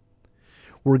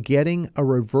 We're getting a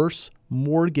reverse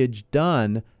mortgage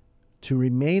done to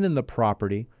remain in the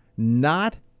property,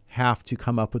 not have to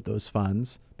come up with those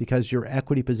funds because your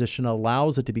equity position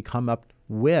allows it to be come up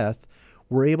with.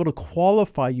 We're able to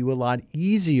qualify you a lot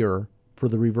easier for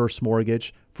the reverse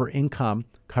mortgage for income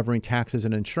covering taxes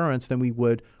and insurance than we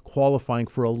would qualifying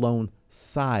for a loan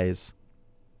size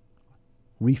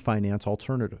refinance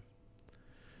alternative.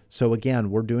 So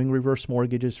again, we're doing reverse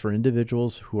mortgages for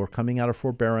individuals who are coming out of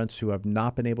forbearance, who have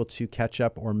not been able to catch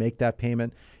up or make that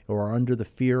payment, or are under the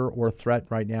fear or threat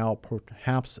right now,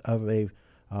 perhaps of a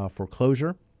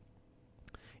foreclosure,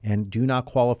 and do not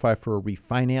qualify for a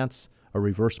refinance. A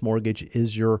reverse mortgage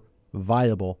is your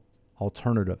viable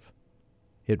alternative.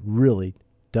 It really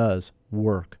does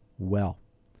work well.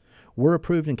 We're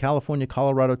approved in California,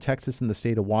 Colorado, Texas, and the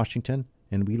state of Washington,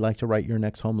 and we like to write your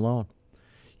next home loan.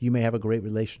 You may have a great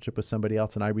relationship with somebody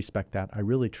else, and I respect that. I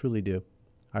really, truly do.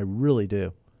 I really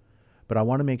do. But I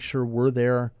want to make sure we're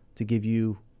there to give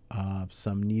you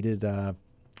some needed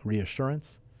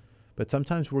reassurance. But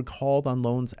sometimes we're called on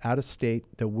loans out of state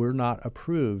that we're not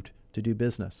approved to do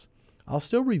business. I'll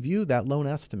still review that loan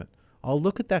estimate. I'll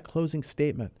look at that closing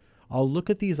statement. I'll look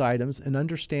at these items and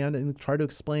understand and try to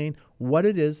explain what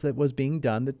it is that was being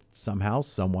done that somehow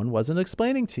someone wasn't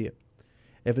explaining to you.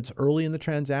 If it's early in the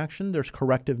transaction, there's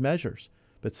corrective measures.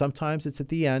 But sometimes it's at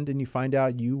the end and you find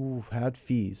out you had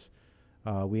fees.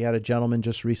 We had a gentleman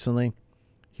just recently.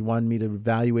 He wanted me to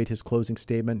evaluate his closing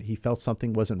statement. He felt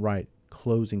something wasn't right.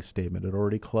 Closing statement had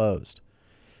already closed.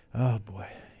 Oh, boy.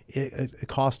 It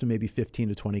cost him maybe 15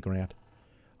 to 20 grand.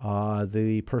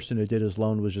 The person who did his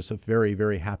loan was just a very,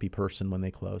 very happy person when they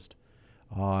closed,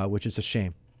 which is a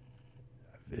shame.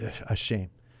 A shame.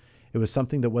 It was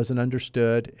something that wasn't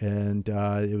understood, and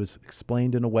it was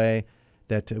explained in a way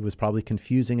that it was probably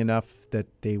confusing enough that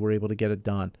they were able to get it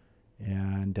done.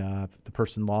 And the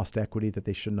person lost equity that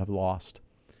they shouldn't have lost.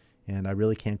 And I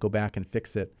really can't go back and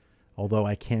fix it, although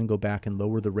I can go back and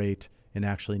lower the rate and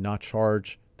actually not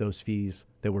charge those fees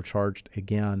that were charged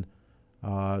again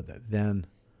then.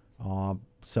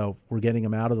 So we're getting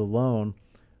him out of the loan.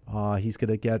 He's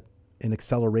going to get an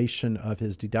acceleration of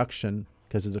his deduction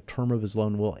because the term of his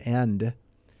loan will end,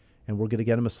 and we're going to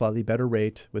get him a slightly better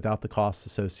rate without the costs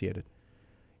associated.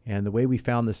 And the way we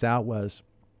found this out was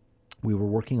we were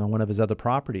working on one of his other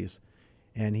properties,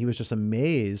 and he was just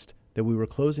amazed that we were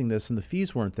closing this and the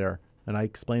fees weren't there. And I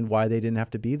explained why they didn't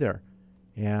have to be there.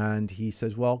 And he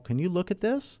says, well, can you look at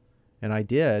this? And I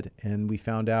did, and we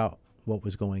found out what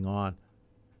was going on.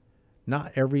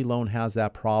 Not every loan has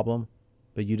that problem,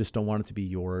 but you just don't want it to be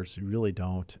yours. You really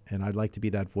don't. And I'd like to be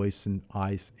that voice and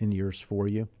eyes and ears for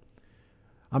you.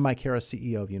 I'm Mike Harris,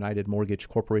 CEO of United Mortgage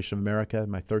Corporation of America. In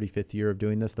my 35th year of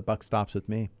doing this, the buck stops with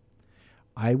me.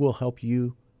 I will help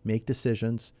you make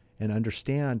decisions and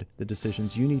understand the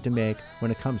decisions you need to make when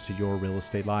it comes to your real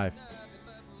estate life.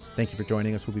 Thank you for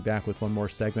joining us. We'll be back with one more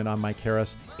segment. I'm Mike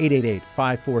Harris,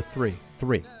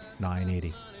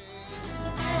 888-543-3980.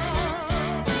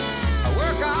 I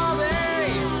work all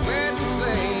day, sweat and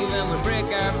slave, and we break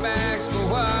our backs for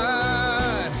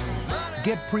what?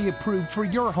 Get pre-approved for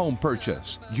your home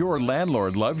purchase. Your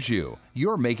landlord loves you.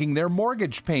 You're making their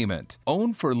mortgage payment.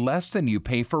 Own for less than you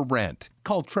pay for rent.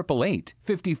 Call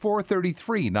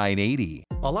 888-5433-980.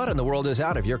 A lot in the world is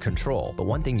out of your control, but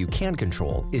one thing you can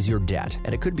control is your debt.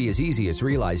 And it could be as easy as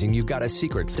realizing you've got a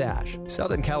secret stash.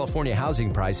 Southern California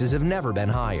housing prices have never been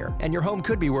higher, and your home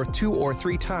could be worth 2 or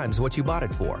 3 times what you bought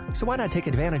it for. So why not take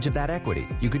advantage of that equity?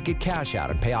 You could get cash out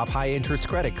and pay off high-interest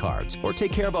credit cards, or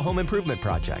take care of a home improvement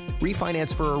project.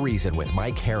 Refinance for a reason with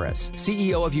Mike Harris,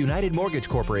 CEO of United Mortgage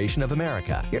Corporation of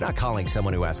America. You're not calling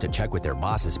someone who has to check with their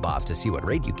boss's boss to see what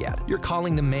rate you get. You're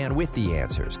calling the man with the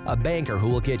answers, a banker who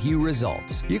will get you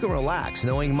results. You can relax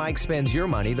knowing Mike spends your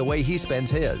money the way he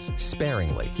spends his,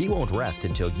 sparingly. He won't rest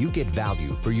until you get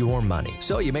value for your money.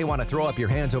 So you may want to throw up your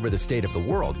hands over the state of the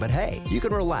world, but hey, you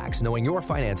can relax knowing your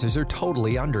finances are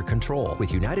totally under control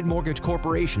with United Mortgage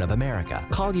Corporation of America.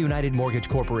 Call United Mortgage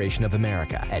Corporation of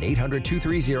America at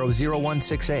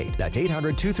 800-230-0168. That's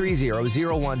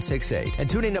 800-230-0168. And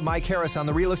tune in to Mike Harris on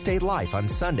the Real Estate Life on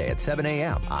Sunday at 7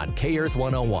 a.m. on K-Earth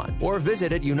 101 or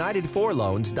visit at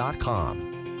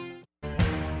UnitedForLoans.com.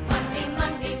 Money,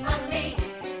 money, money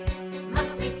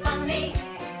must be funny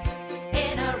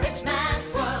in a rich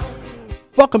man's world.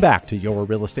 Welcome back to Your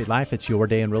Real Estate Life. It's your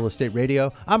day in real estate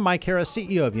radio. I'm Mike Harris,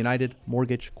 CEO of United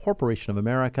Mortgage Corporation of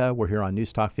America. We're here on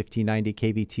News Talk 1590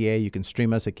 KVTA. You can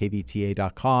stream us at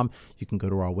kvta.com. You can go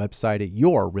to our website at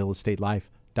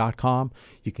yourrealestatelife.com.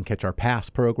 You can catch our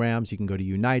past programs. You can go to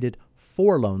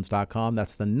UnitedForLoans.com.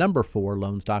 That's the number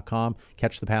 4loans.com.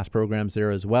 Catch the past programs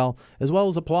there as well as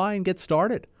apply and get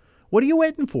started. What are you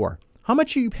waiting for? How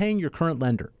much are you paying your current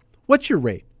lender? What's your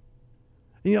rate?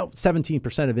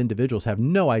 17% of individuals have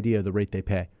no idea the rate they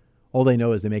pay. All they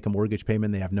know is they make a mortgage payment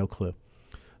and they have no clue.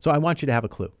 So I want you to have a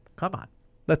clue. Come on,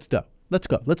 let's go. Let's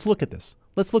go. Let's look at this.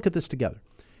 Let's look at this together.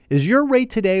 Is your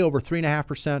rate today over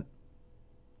 3.5%?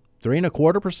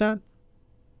 3.25%?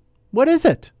 What is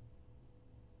it?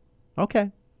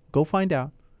 Okay, go find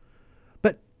out.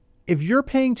 But if you're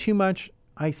paying too much,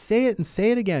 I say it and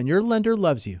say it again, your lender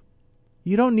loves you.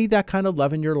 You don't need that kind of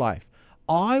love in your life.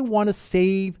 I want to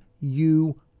save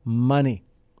you money.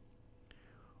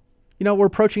 You know, we're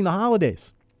approaching the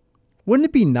holidays. Wouldn't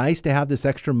it be nice to have this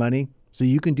extra money so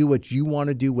you can do what you want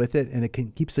to do with it, and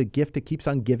it keeps a gift, it keeps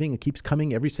on giving, it keeps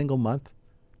coming every single month?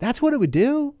 That's what it would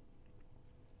do.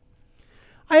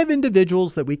 I have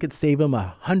individuals that we could save them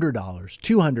 $100,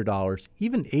 $200,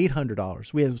 even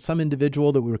 $800. We have some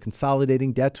individual that we were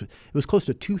consolidating debts. It was close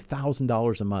to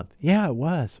 $2,000 a month. Yeah, it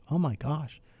was. Oh my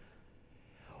gosh.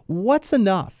 What's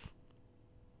enough?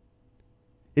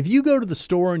 If you go to the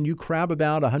store and you grab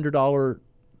about $100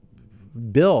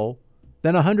 bill,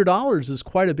 then $100 is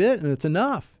quite a bit, and it's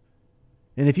enough.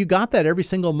 And if you got that every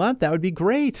single month, that would be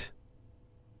great.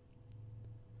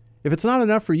 If it's not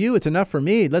enough for you, it's enough for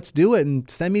me. Let's do it and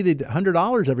send me the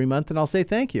 $100 every month and I'll say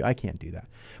thank you. I can't do that.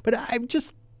 But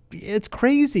it's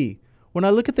crazy. When I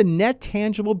look at the net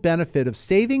tangible benefit of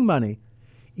saving money,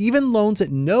 even loans at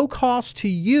no cost to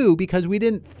you because we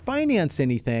didn't finance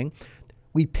anything,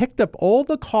 we picked up all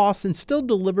the costs and still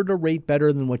delivered a rate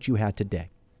better than what you had today.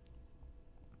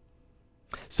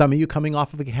 Some of you coming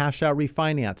off of a cash out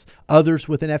refinance, others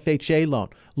with an FHA loan,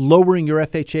 lowering your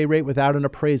FHA rate without an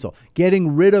appraisal,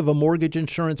 getting rid of a mortgage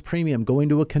insurance premium, going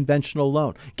to a conventional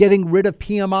loan, getting rid of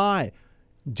PMI,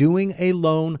 doing a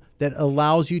loan that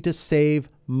allows you to save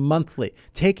monthly,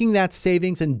 taking that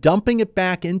savings and dumping it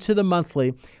back into the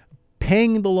monthly,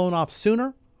 paying the loan off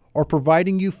sooner, or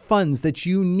providing you funds that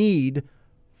you need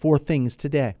for things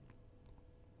today.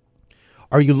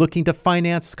 Are you looking to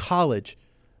finance college?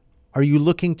 Are you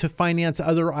looking to finance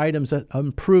other items of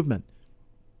improvement?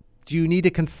 Do you need to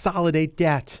consolidate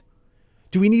debt?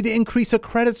 Do we need to increase a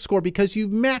credit score because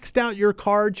you've maxed out your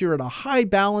cards, you're at a high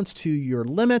balance to your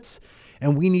limits,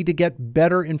 and we need to get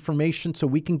better information so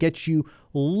we can get you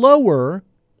lower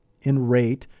in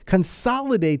rate,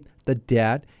 consolidate the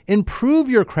debt, improve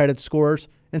your credit scores,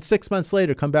 and 6 months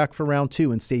later come back for round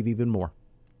 2 and save even more?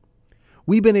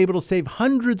 We've been able to save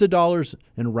hundreds of dollars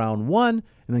in round 1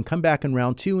 and then come back in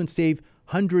round 2 and save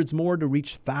hundreds more to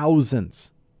reach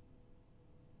thousands.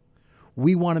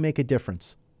 We want to make a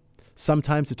difference.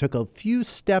 Sometimes it took a few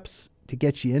steps to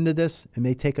get you into this. It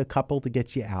may take a couple to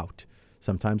get you out.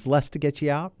 Sometimes less to get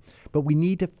you out. But we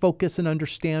need to focus and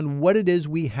understand what it is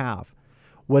we have.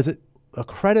 Was it a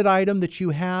credit item that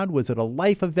you had? Was it a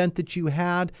life event that you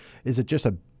had? Is it just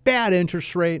a bad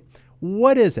interest rate?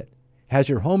 What is it? Has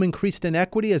your home increased in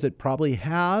equity, as it probably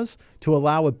has, to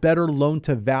allow a better loan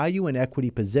to value and equity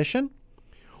position?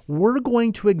 We're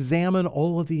going to examine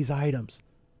all of these items.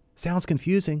 Sounds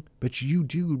confusing, but you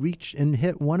do reach and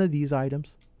hit one of these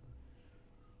items.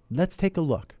 Let's take a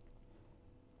look.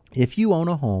 If you own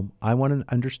a home, I want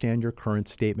to understand your current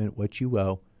statement, what you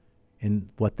owe, and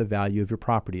what the value of your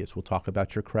property is. We'll talk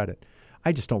about your credit.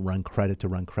 I just don't run credit to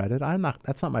run credit.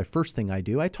 That's not my first thing I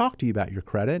do. I talk to you about your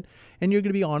credit, and you're going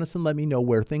to be honest and let me know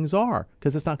where things are,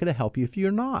 because it's not going to help you if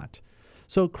you're not.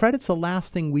 So credit's the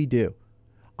last thing we do.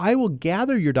 I will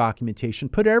gather your documentation,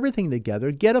 put everything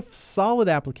together, get a solid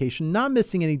application, not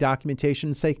missing any documentation,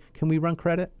 and say, can we run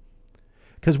credit?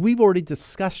 Because we've already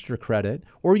discussed your credit,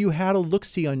 or you had a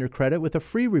look-see on your credit with a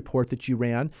free report that you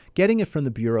ran, getting it from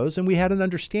the bureaus, and we had an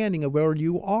understanding of where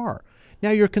you are. Now,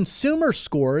 your consumer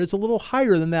score is a little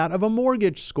higher than that of a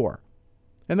mortgage score,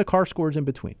 and the car score is in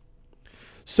between.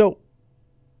 So,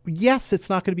 yes, it's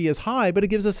not going to be as high, but it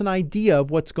gives us an idea of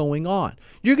what's going on.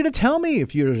 You're going to tell me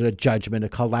if there's a judgment, a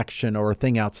collection, or a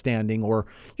thing outstanding, or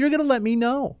you're going to let me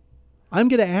know. I'm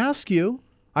going to ask you.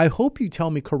 I hope you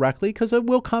tell me correctly, because it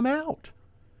will come out.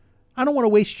 I don't want to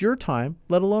waste your time,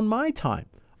 let alone my time.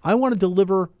 I want to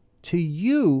deliver to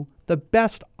you the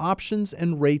best options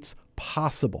and rates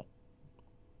possible.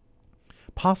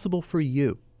 Possible for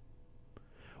you.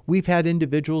 We've had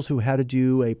individuals who had to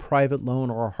do a private loan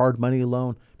or a hard money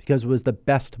loan because it was the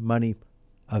best money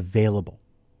available.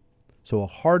 So a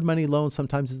hard money loan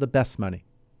sometimes is the best money,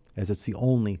 as it's the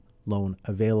only loan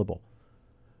available.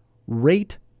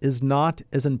 Rate is not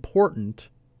as important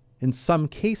in some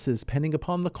cases, depending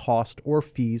upon the cost or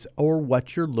fees or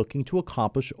what you're looking to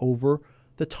accomplish over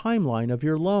the timeline of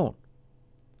your loan.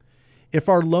 If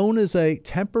our loan is a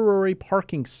temporary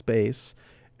parking space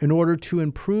in order to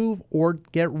improve or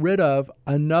get rid of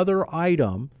another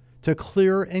item to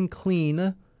clear and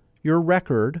clean your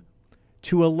record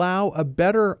to allow a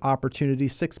better opportunity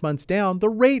 6 months down, the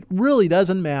rate really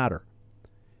doesn't matter.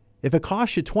 If it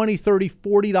costs you $20, $30,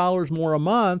 $40 more a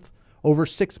month, over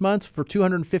 6 months for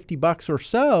 $250 or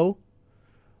so,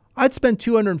 I'd spend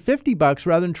 $250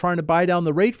 rather than trying to buy down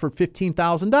the rate for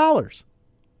 $15,000.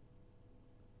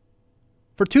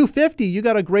 For $250, you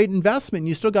got a great investment.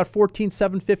 You still got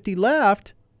 $14,750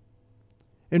 left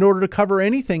in order to cover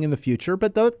anything in the future.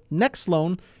 But the next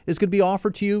loan is going to be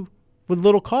offered to you with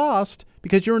little cost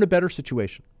because you're in a better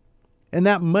situation. And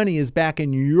that money is back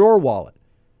in your wallet.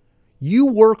 You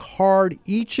work hard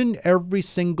each and every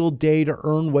single day to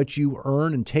earn what you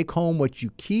earn and take home what you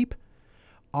keep.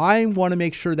 I want to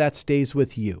make sure that stays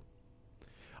with you.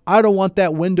 I don't want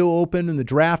that window open and the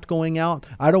draft going out.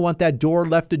 I don't want that door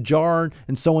left ajar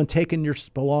and someone taking your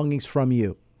belongings from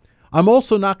you. I'm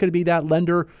also not going to be that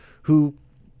lender who,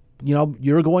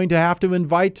 you're going to have to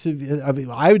invite.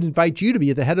 I would invite you to be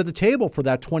at the head of the table for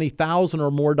that $20,000 or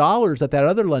more that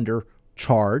other lender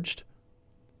charged.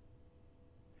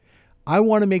 I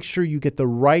want to make sure you get the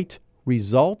right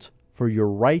result for your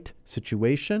right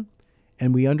situation,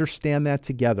 and we understand that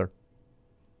together.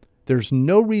 There's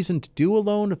no reason to do a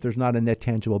loan if there's not a net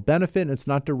tangible benefit and it's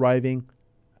not deriving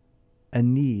a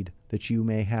need that you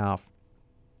may have.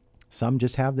 Some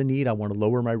just have the need. I want to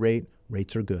lower my rate.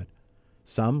 Rates are good.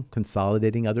 Some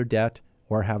consolidating other debt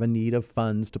or have a need of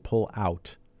funds to pull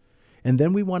out. And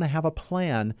then we want to have a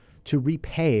plan to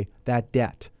repay that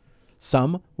debt.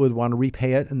 Some would want to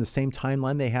repay it in the same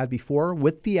timeline they had before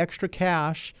with the extra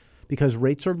cash because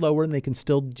rates are lower and they can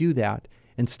still do that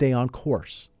and stay on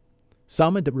course.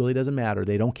 Some, it really doesn't matter.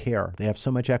 They don't care. They have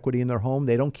so much equity in their home,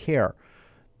 they don't care.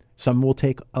 Some will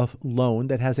take a loan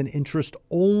that has an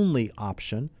interest-only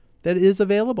option that is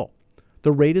available.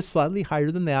 The rate is slightly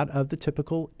higher than that of the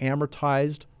typical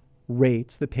amortized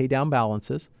rates that pay down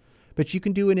balances. But you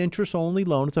can do an interest-only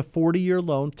loan. It's a 40-year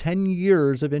loan, 10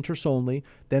 years of interest-only.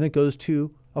 Then it goes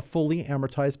to a fully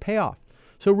amortized payoff.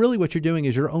 So really what you're doing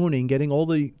is you're owning, getting all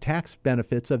the tax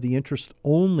benefits of the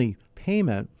interest-only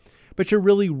payment, but you're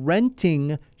really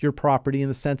renting your property in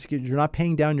the sense that you're not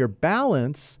paying down your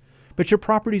balance, but your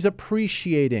property's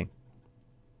appreciating.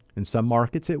 In some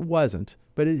markets it wasn't,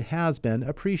 but it has been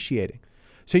appreciating.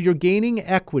 So you're gaining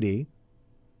equity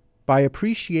by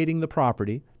appreciating the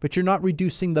property, but you're not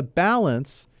reducing the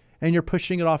balance and you're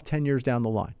pushing it off 10 years down the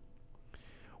line.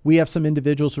 We have some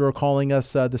individuals who are calling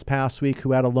us this past week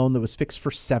who had a loan that was fixed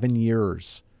for 7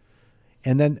 years.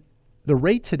 And then the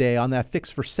rate today on that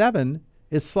fixed for 7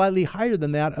 is slightly higher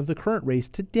than that of the current rates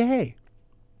today.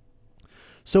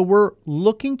 So we're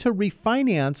looking to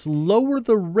refinance, lower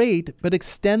the rate, but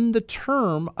extend the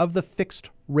term of the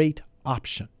fixed rate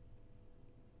option.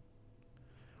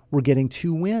 We're getting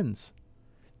 2 wins.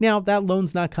 Now, that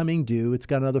loan's not coming due. It's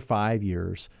got another 5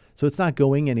 years. So it's not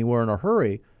going anywhere in a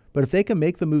hurry. But if they can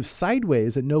make the move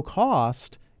sideways at no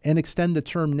cost and extend the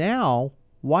term now,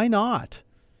 why not?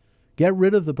 Get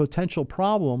rid of the potential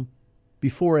problem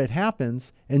before it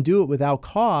happens and do it without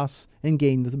costs and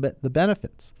gain the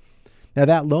benefits. Now,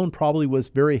 that loan probably was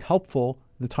very helpful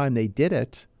the time they did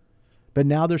it, but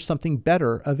now there's something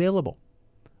better available.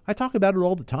 I talk about it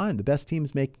all the time. The best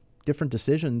teams make different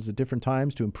decisions at different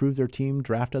times to improve their team,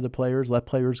 draft other players, let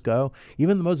players go,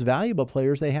 even the most valuable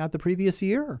players they had the previous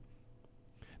year.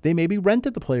 They maybe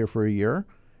rented the player for a year,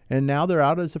 and now they're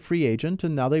out as a free agent,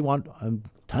 and now they want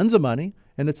tons of money,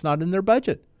 and it's not in their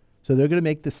budget. So they're going to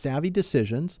make the savvy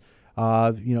decisions.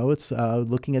 It's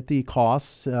looking at the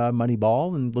costs,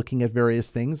 Moneyball, and looking at various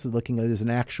things, looking at it as an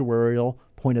actuarial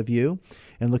point of view,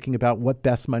 and looking about what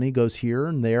best money goes here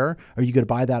and there. Are you going to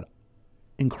buy that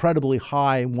incredibly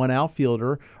high one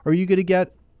outfielder, or are you going to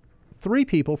get 3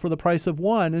 people for the price of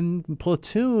 1 and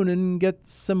platoon and get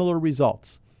similar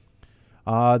results?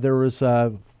 There was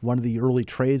one of the early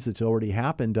trades that's already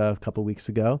happened a couple of weeks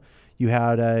ago. You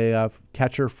had a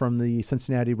catcher from the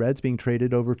Cincinnati Reds being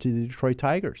traded over to the Detroit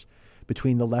Tigers.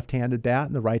 Between the left-handed bat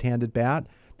and the right-handed bat,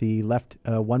 the left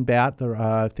one bat,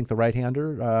 I think the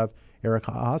right-hander, Eric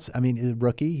Haas,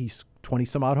 rookie, he's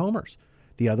 20-some-odd homers.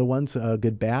 The other one's a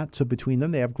good bat, so between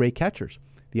them they have great catchers.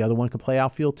 The other one can play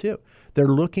outfield too. They're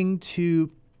looking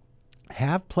to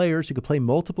have players who can play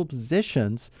multiple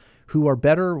positions who are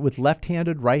better with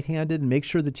left-handed, right-handed, and make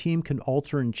sure the team can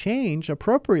alter and change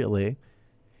appropriately.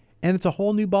 And it's a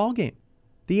whole new ballgame.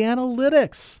 The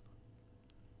analytics.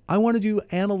 I want to do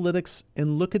analytics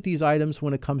and look at these items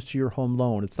when it comes to your home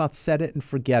loan. It's not set it and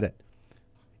forget it.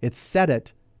 It's set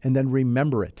it and then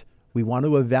remember it. We want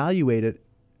to evaluate it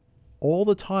all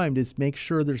the time to make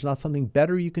sure there's not something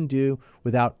better you can do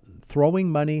without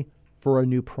throwing money for a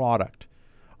new product.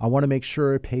 I want to make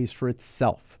sure it pays for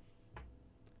itself.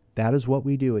 That is what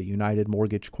we do at United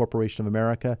Mortgage Corporation of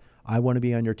America. I want to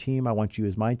be on your team. I want you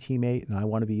as my teammate, and I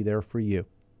want to be there for you.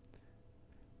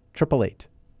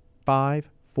 888-5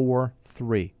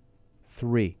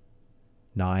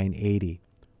 843-980.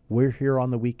 We're here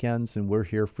on the weekends, and we're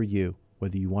here for you.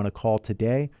 Whether you want to call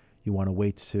today, you want to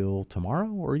wait till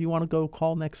tomorrow, or you want to go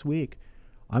call next week.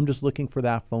 I'm just looking for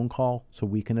that phone call so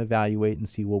we can evaluate and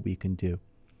see what we can do.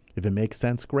 If it makes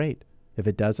sense, great. If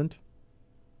it doesn't,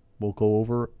 we'll go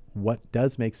over what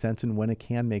does make sense and when it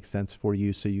can make sense for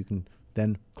you so you can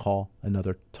then call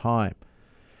another time.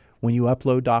 When you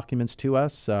upload documents to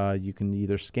us, you can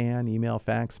either scan, email,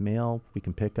 fax, mail. We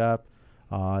can pick up.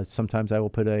 Sometimes I will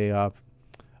put a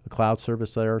cloud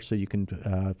service there so you can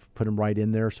put them right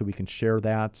in there so we can share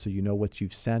that so you know what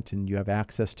you've sent and you have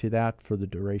access to that for the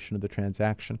duration of the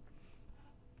transaction.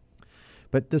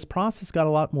 But this process got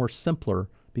a lot more simpler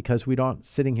because we don't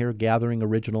sitting here gathering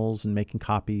originals and making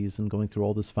copies and going through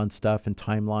all this fun stuff and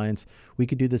timelines. We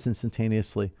could do this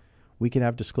instantaneously. We can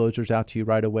have disclosures out to you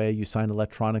right away. You sign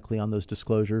electronically on those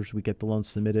disclosures. We get the loan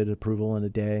submitted, approval in a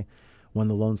day. When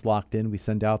the loan's locked in, we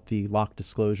send out the locked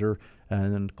disclosure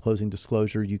and then closing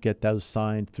disclosure. You get those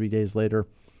signed 3 days later.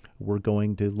 We're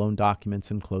going to loan documents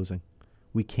and closing.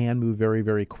 We can move very,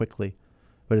 very quickly.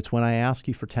 But it's when I ask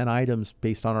you for 10 items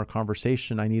based on our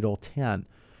conversation, I need all 10.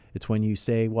 It's when you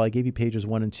say, well, I gave you pages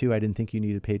 1 and 2. I didn't think you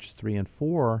needed pages 3 and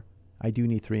 4. I do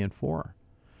need 3 and 4.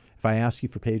 If I ask you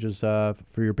for pages for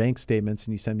your bank statements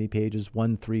and you send me pages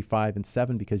 1, 3, 5, and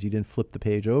 7 because you didn't flip the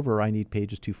page over, I need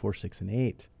pages 2, 4, 6, and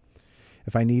 8.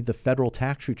 If I need the federal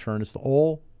tax return, it's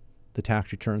all the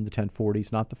tax return, the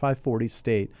 1040s, not the 540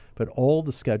 state, but all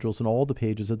the schedules and all the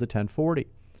pages of the 1040.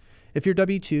 If you're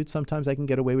W-2, sometimes I can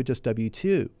get away with just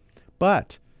W-2.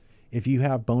 But if you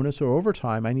have bonus or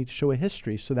overtime, I need to show a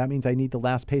history. So that means I need the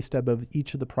last pay stub of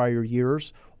each of the prior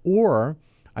years, or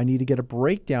I need to get a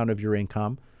breakdown of your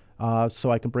income so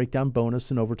I can break down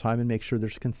bonus and overtime and make sure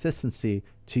there's consistency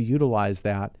to utilize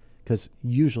that, because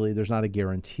usually there's not a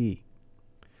guarantee.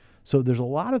 So there's a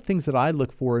lot of things that I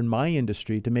look for in my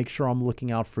industry to make sure I'm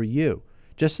looking out for you.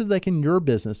 Just so like in your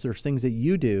business, there's things that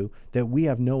you do that we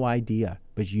have no idea,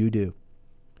 but you do.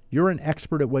 You're an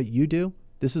expert at what you do.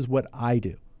 This is what I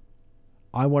do.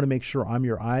 I want to make sure I'm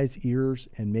your eyes, ears,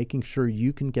 and making sure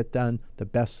you can get done the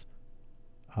best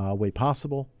way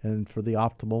possible and for the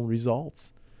optimal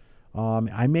results.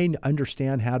 I may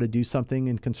understand how to do something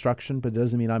in construction, but it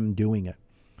doesn't mean I'm doing it.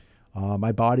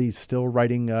 My body's still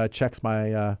writing checks.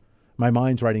 My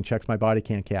mind's writing checks my body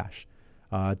can't cash.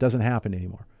 It doesn't happen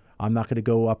anymore. I'm not going to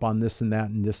go up on this and that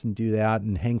and this and do that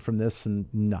and hang from this and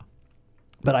no.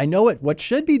 But I know what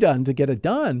should be done to get it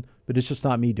done, but it's just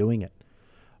not me doing it.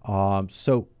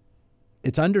 So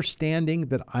it's understanding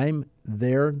that I'm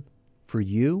there for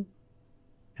you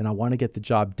and I want to get the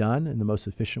job done in the most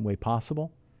efficient way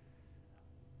possible.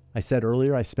 I said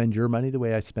earlier, I spend your money the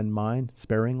way I spend mine,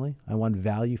 sparingly. I want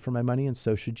value for my money, and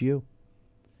so should you.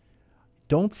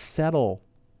 Don't settle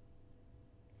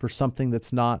for something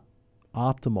that's not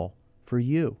optimal for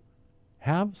you.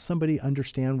 Have somebody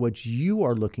understand what you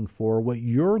are looking for, what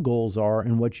your goals are,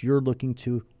 and what you're looking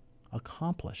to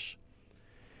accomplish.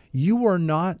 You are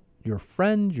not your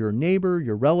friend, your neighbor,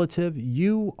 your relative.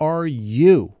 You are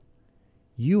you.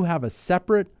 You have a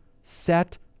separate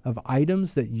set of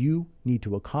items that you need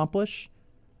to accomplish,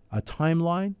 a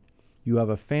timeline. You have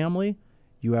a family.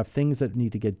 You have things that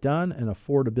need to get done and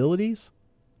affordabilities.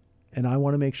 And I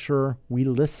want to make sure we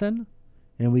listen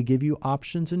and we give you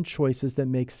options and choices that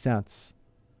make sense.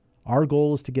 Our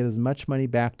goal is to get as much money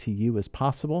back to you as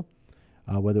possible,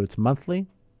 whether it's monthly,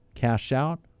 cash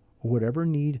out, or whatever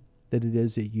need that it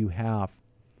is that you have.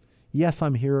 Yes,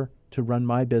 I'm here to run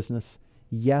my business.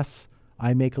 Yes,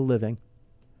 I make a living.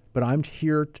 But I'm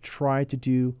here to try to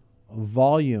do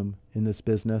volume in this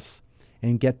business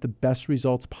and get the best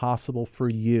results possible for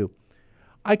you.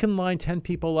 I can line 10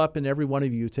 people up and every one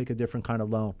of you take a different kind of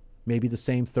loan. Maybe the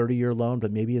same 30-year loan,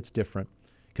 but maybe it's different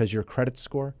because your credit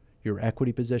score, your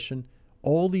equity position,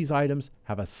 all these items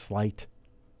have a slight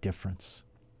difference.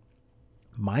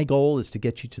 My goal is to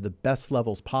get you to the best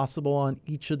levels possible on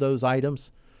each of those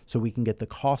items so we can get the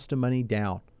cost of money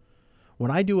down. When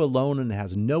I do a loan and it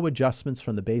has no adjustments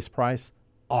from the base price,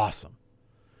 awesome.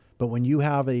 But when you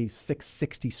have a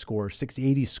 660 score,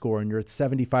 680 score, and you're at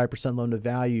 75% loan to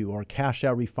value or cash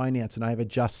out refinance and I have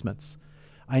adjustments,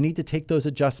 I need to take those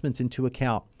adjustments into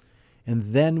account.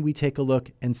 And then we take a look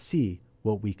and see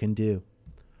what we can do.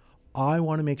 I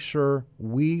want to make sure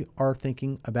we are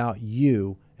thinking about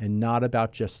you and not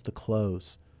about just the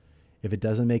close. If it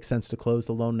doesn't make sense to close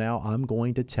the loan now, I'm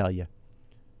going to tell you.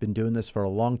 Been doing this for a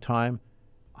long time.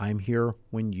 I'm here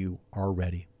when you are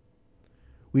ready.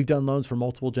 We've done loans for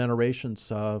multiple generations.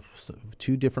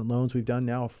 2 different loans we've done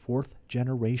now, 4th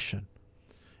generation.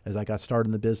 As I got started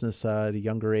in the business at a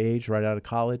younger age, right out of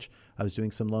college, I was doing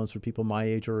some loans for people my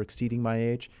age or exceeding my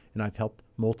age, and I've helped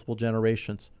multiple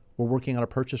generations. We're working on a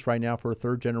purchase right now for a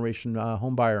third-generation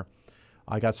home buyer.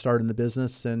 I got started in the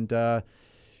business, and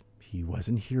he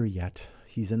wasn't here yet.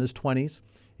 He's in his 20s,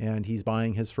 and he's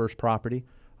buying his first property,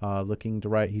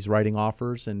 he's writing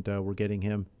offers, and we're getting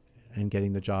him and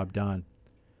getting the job done.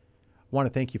 I want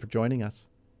to thank you for joining us.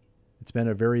 It's been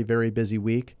a very, very busy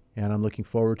week, and I'm looking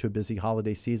forward to a busy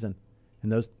holiday season.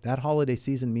 And that holiday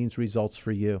season means results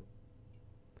for you.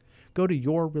 Go to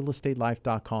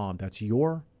yourrealestatelife.com. That's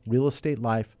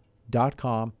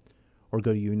yourrealestatelife.com, or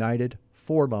go to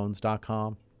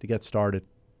unitedforloans.com to get started.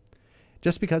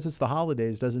 Just because it's the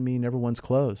holidays doesn't mean everyone's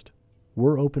closed.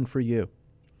 We're open for you.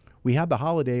 We had the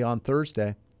holiday on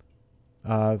Thursday,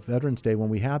 Veterans Day, when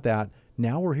we had that.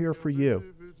 Now we're here for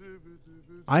you.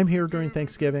 I'm here during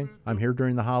Thanksgiving. I'm here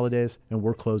during the holidays, and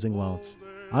we're closing loans.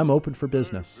 I'm open for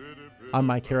business. I'm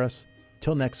Mike Harris.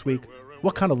 Till next week,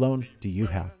 what kind of loan do you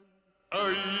have?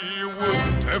 I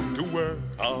wouldn't have to work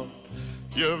hard.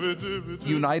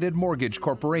 United Mortgage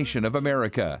Corporation of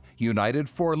America,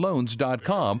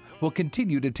 UnitedForLoans.com, will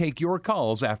continue to take your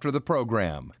calls after the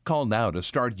program. Call now to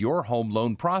start your home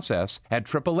loan process at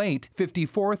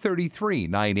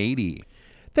 888-5433-980.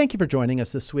 Thank you for joining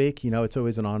us this week. It's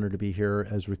always an honor to be here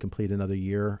as we complete another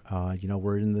year.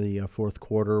 We're in the fourth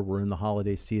quarter. We're in the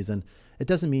holiday season. It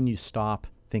doesn't mean you stop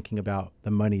thinking about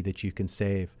the money that you can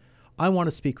save. I want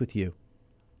to speak with you.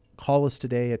 Call us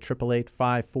today at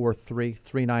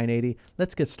 888-543-3980.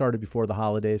 Let's get started before the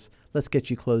holidays. Let's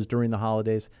get you closed during the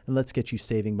holidays, and let's get you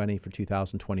saving money for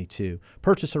 2022.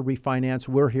 Purchase or refinance,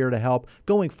 we're here to help.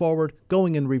 Going forward,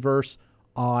 going in reverse,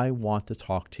 I want to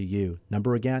talk to you.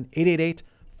 Number again,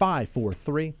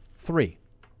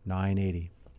 888-543-3980.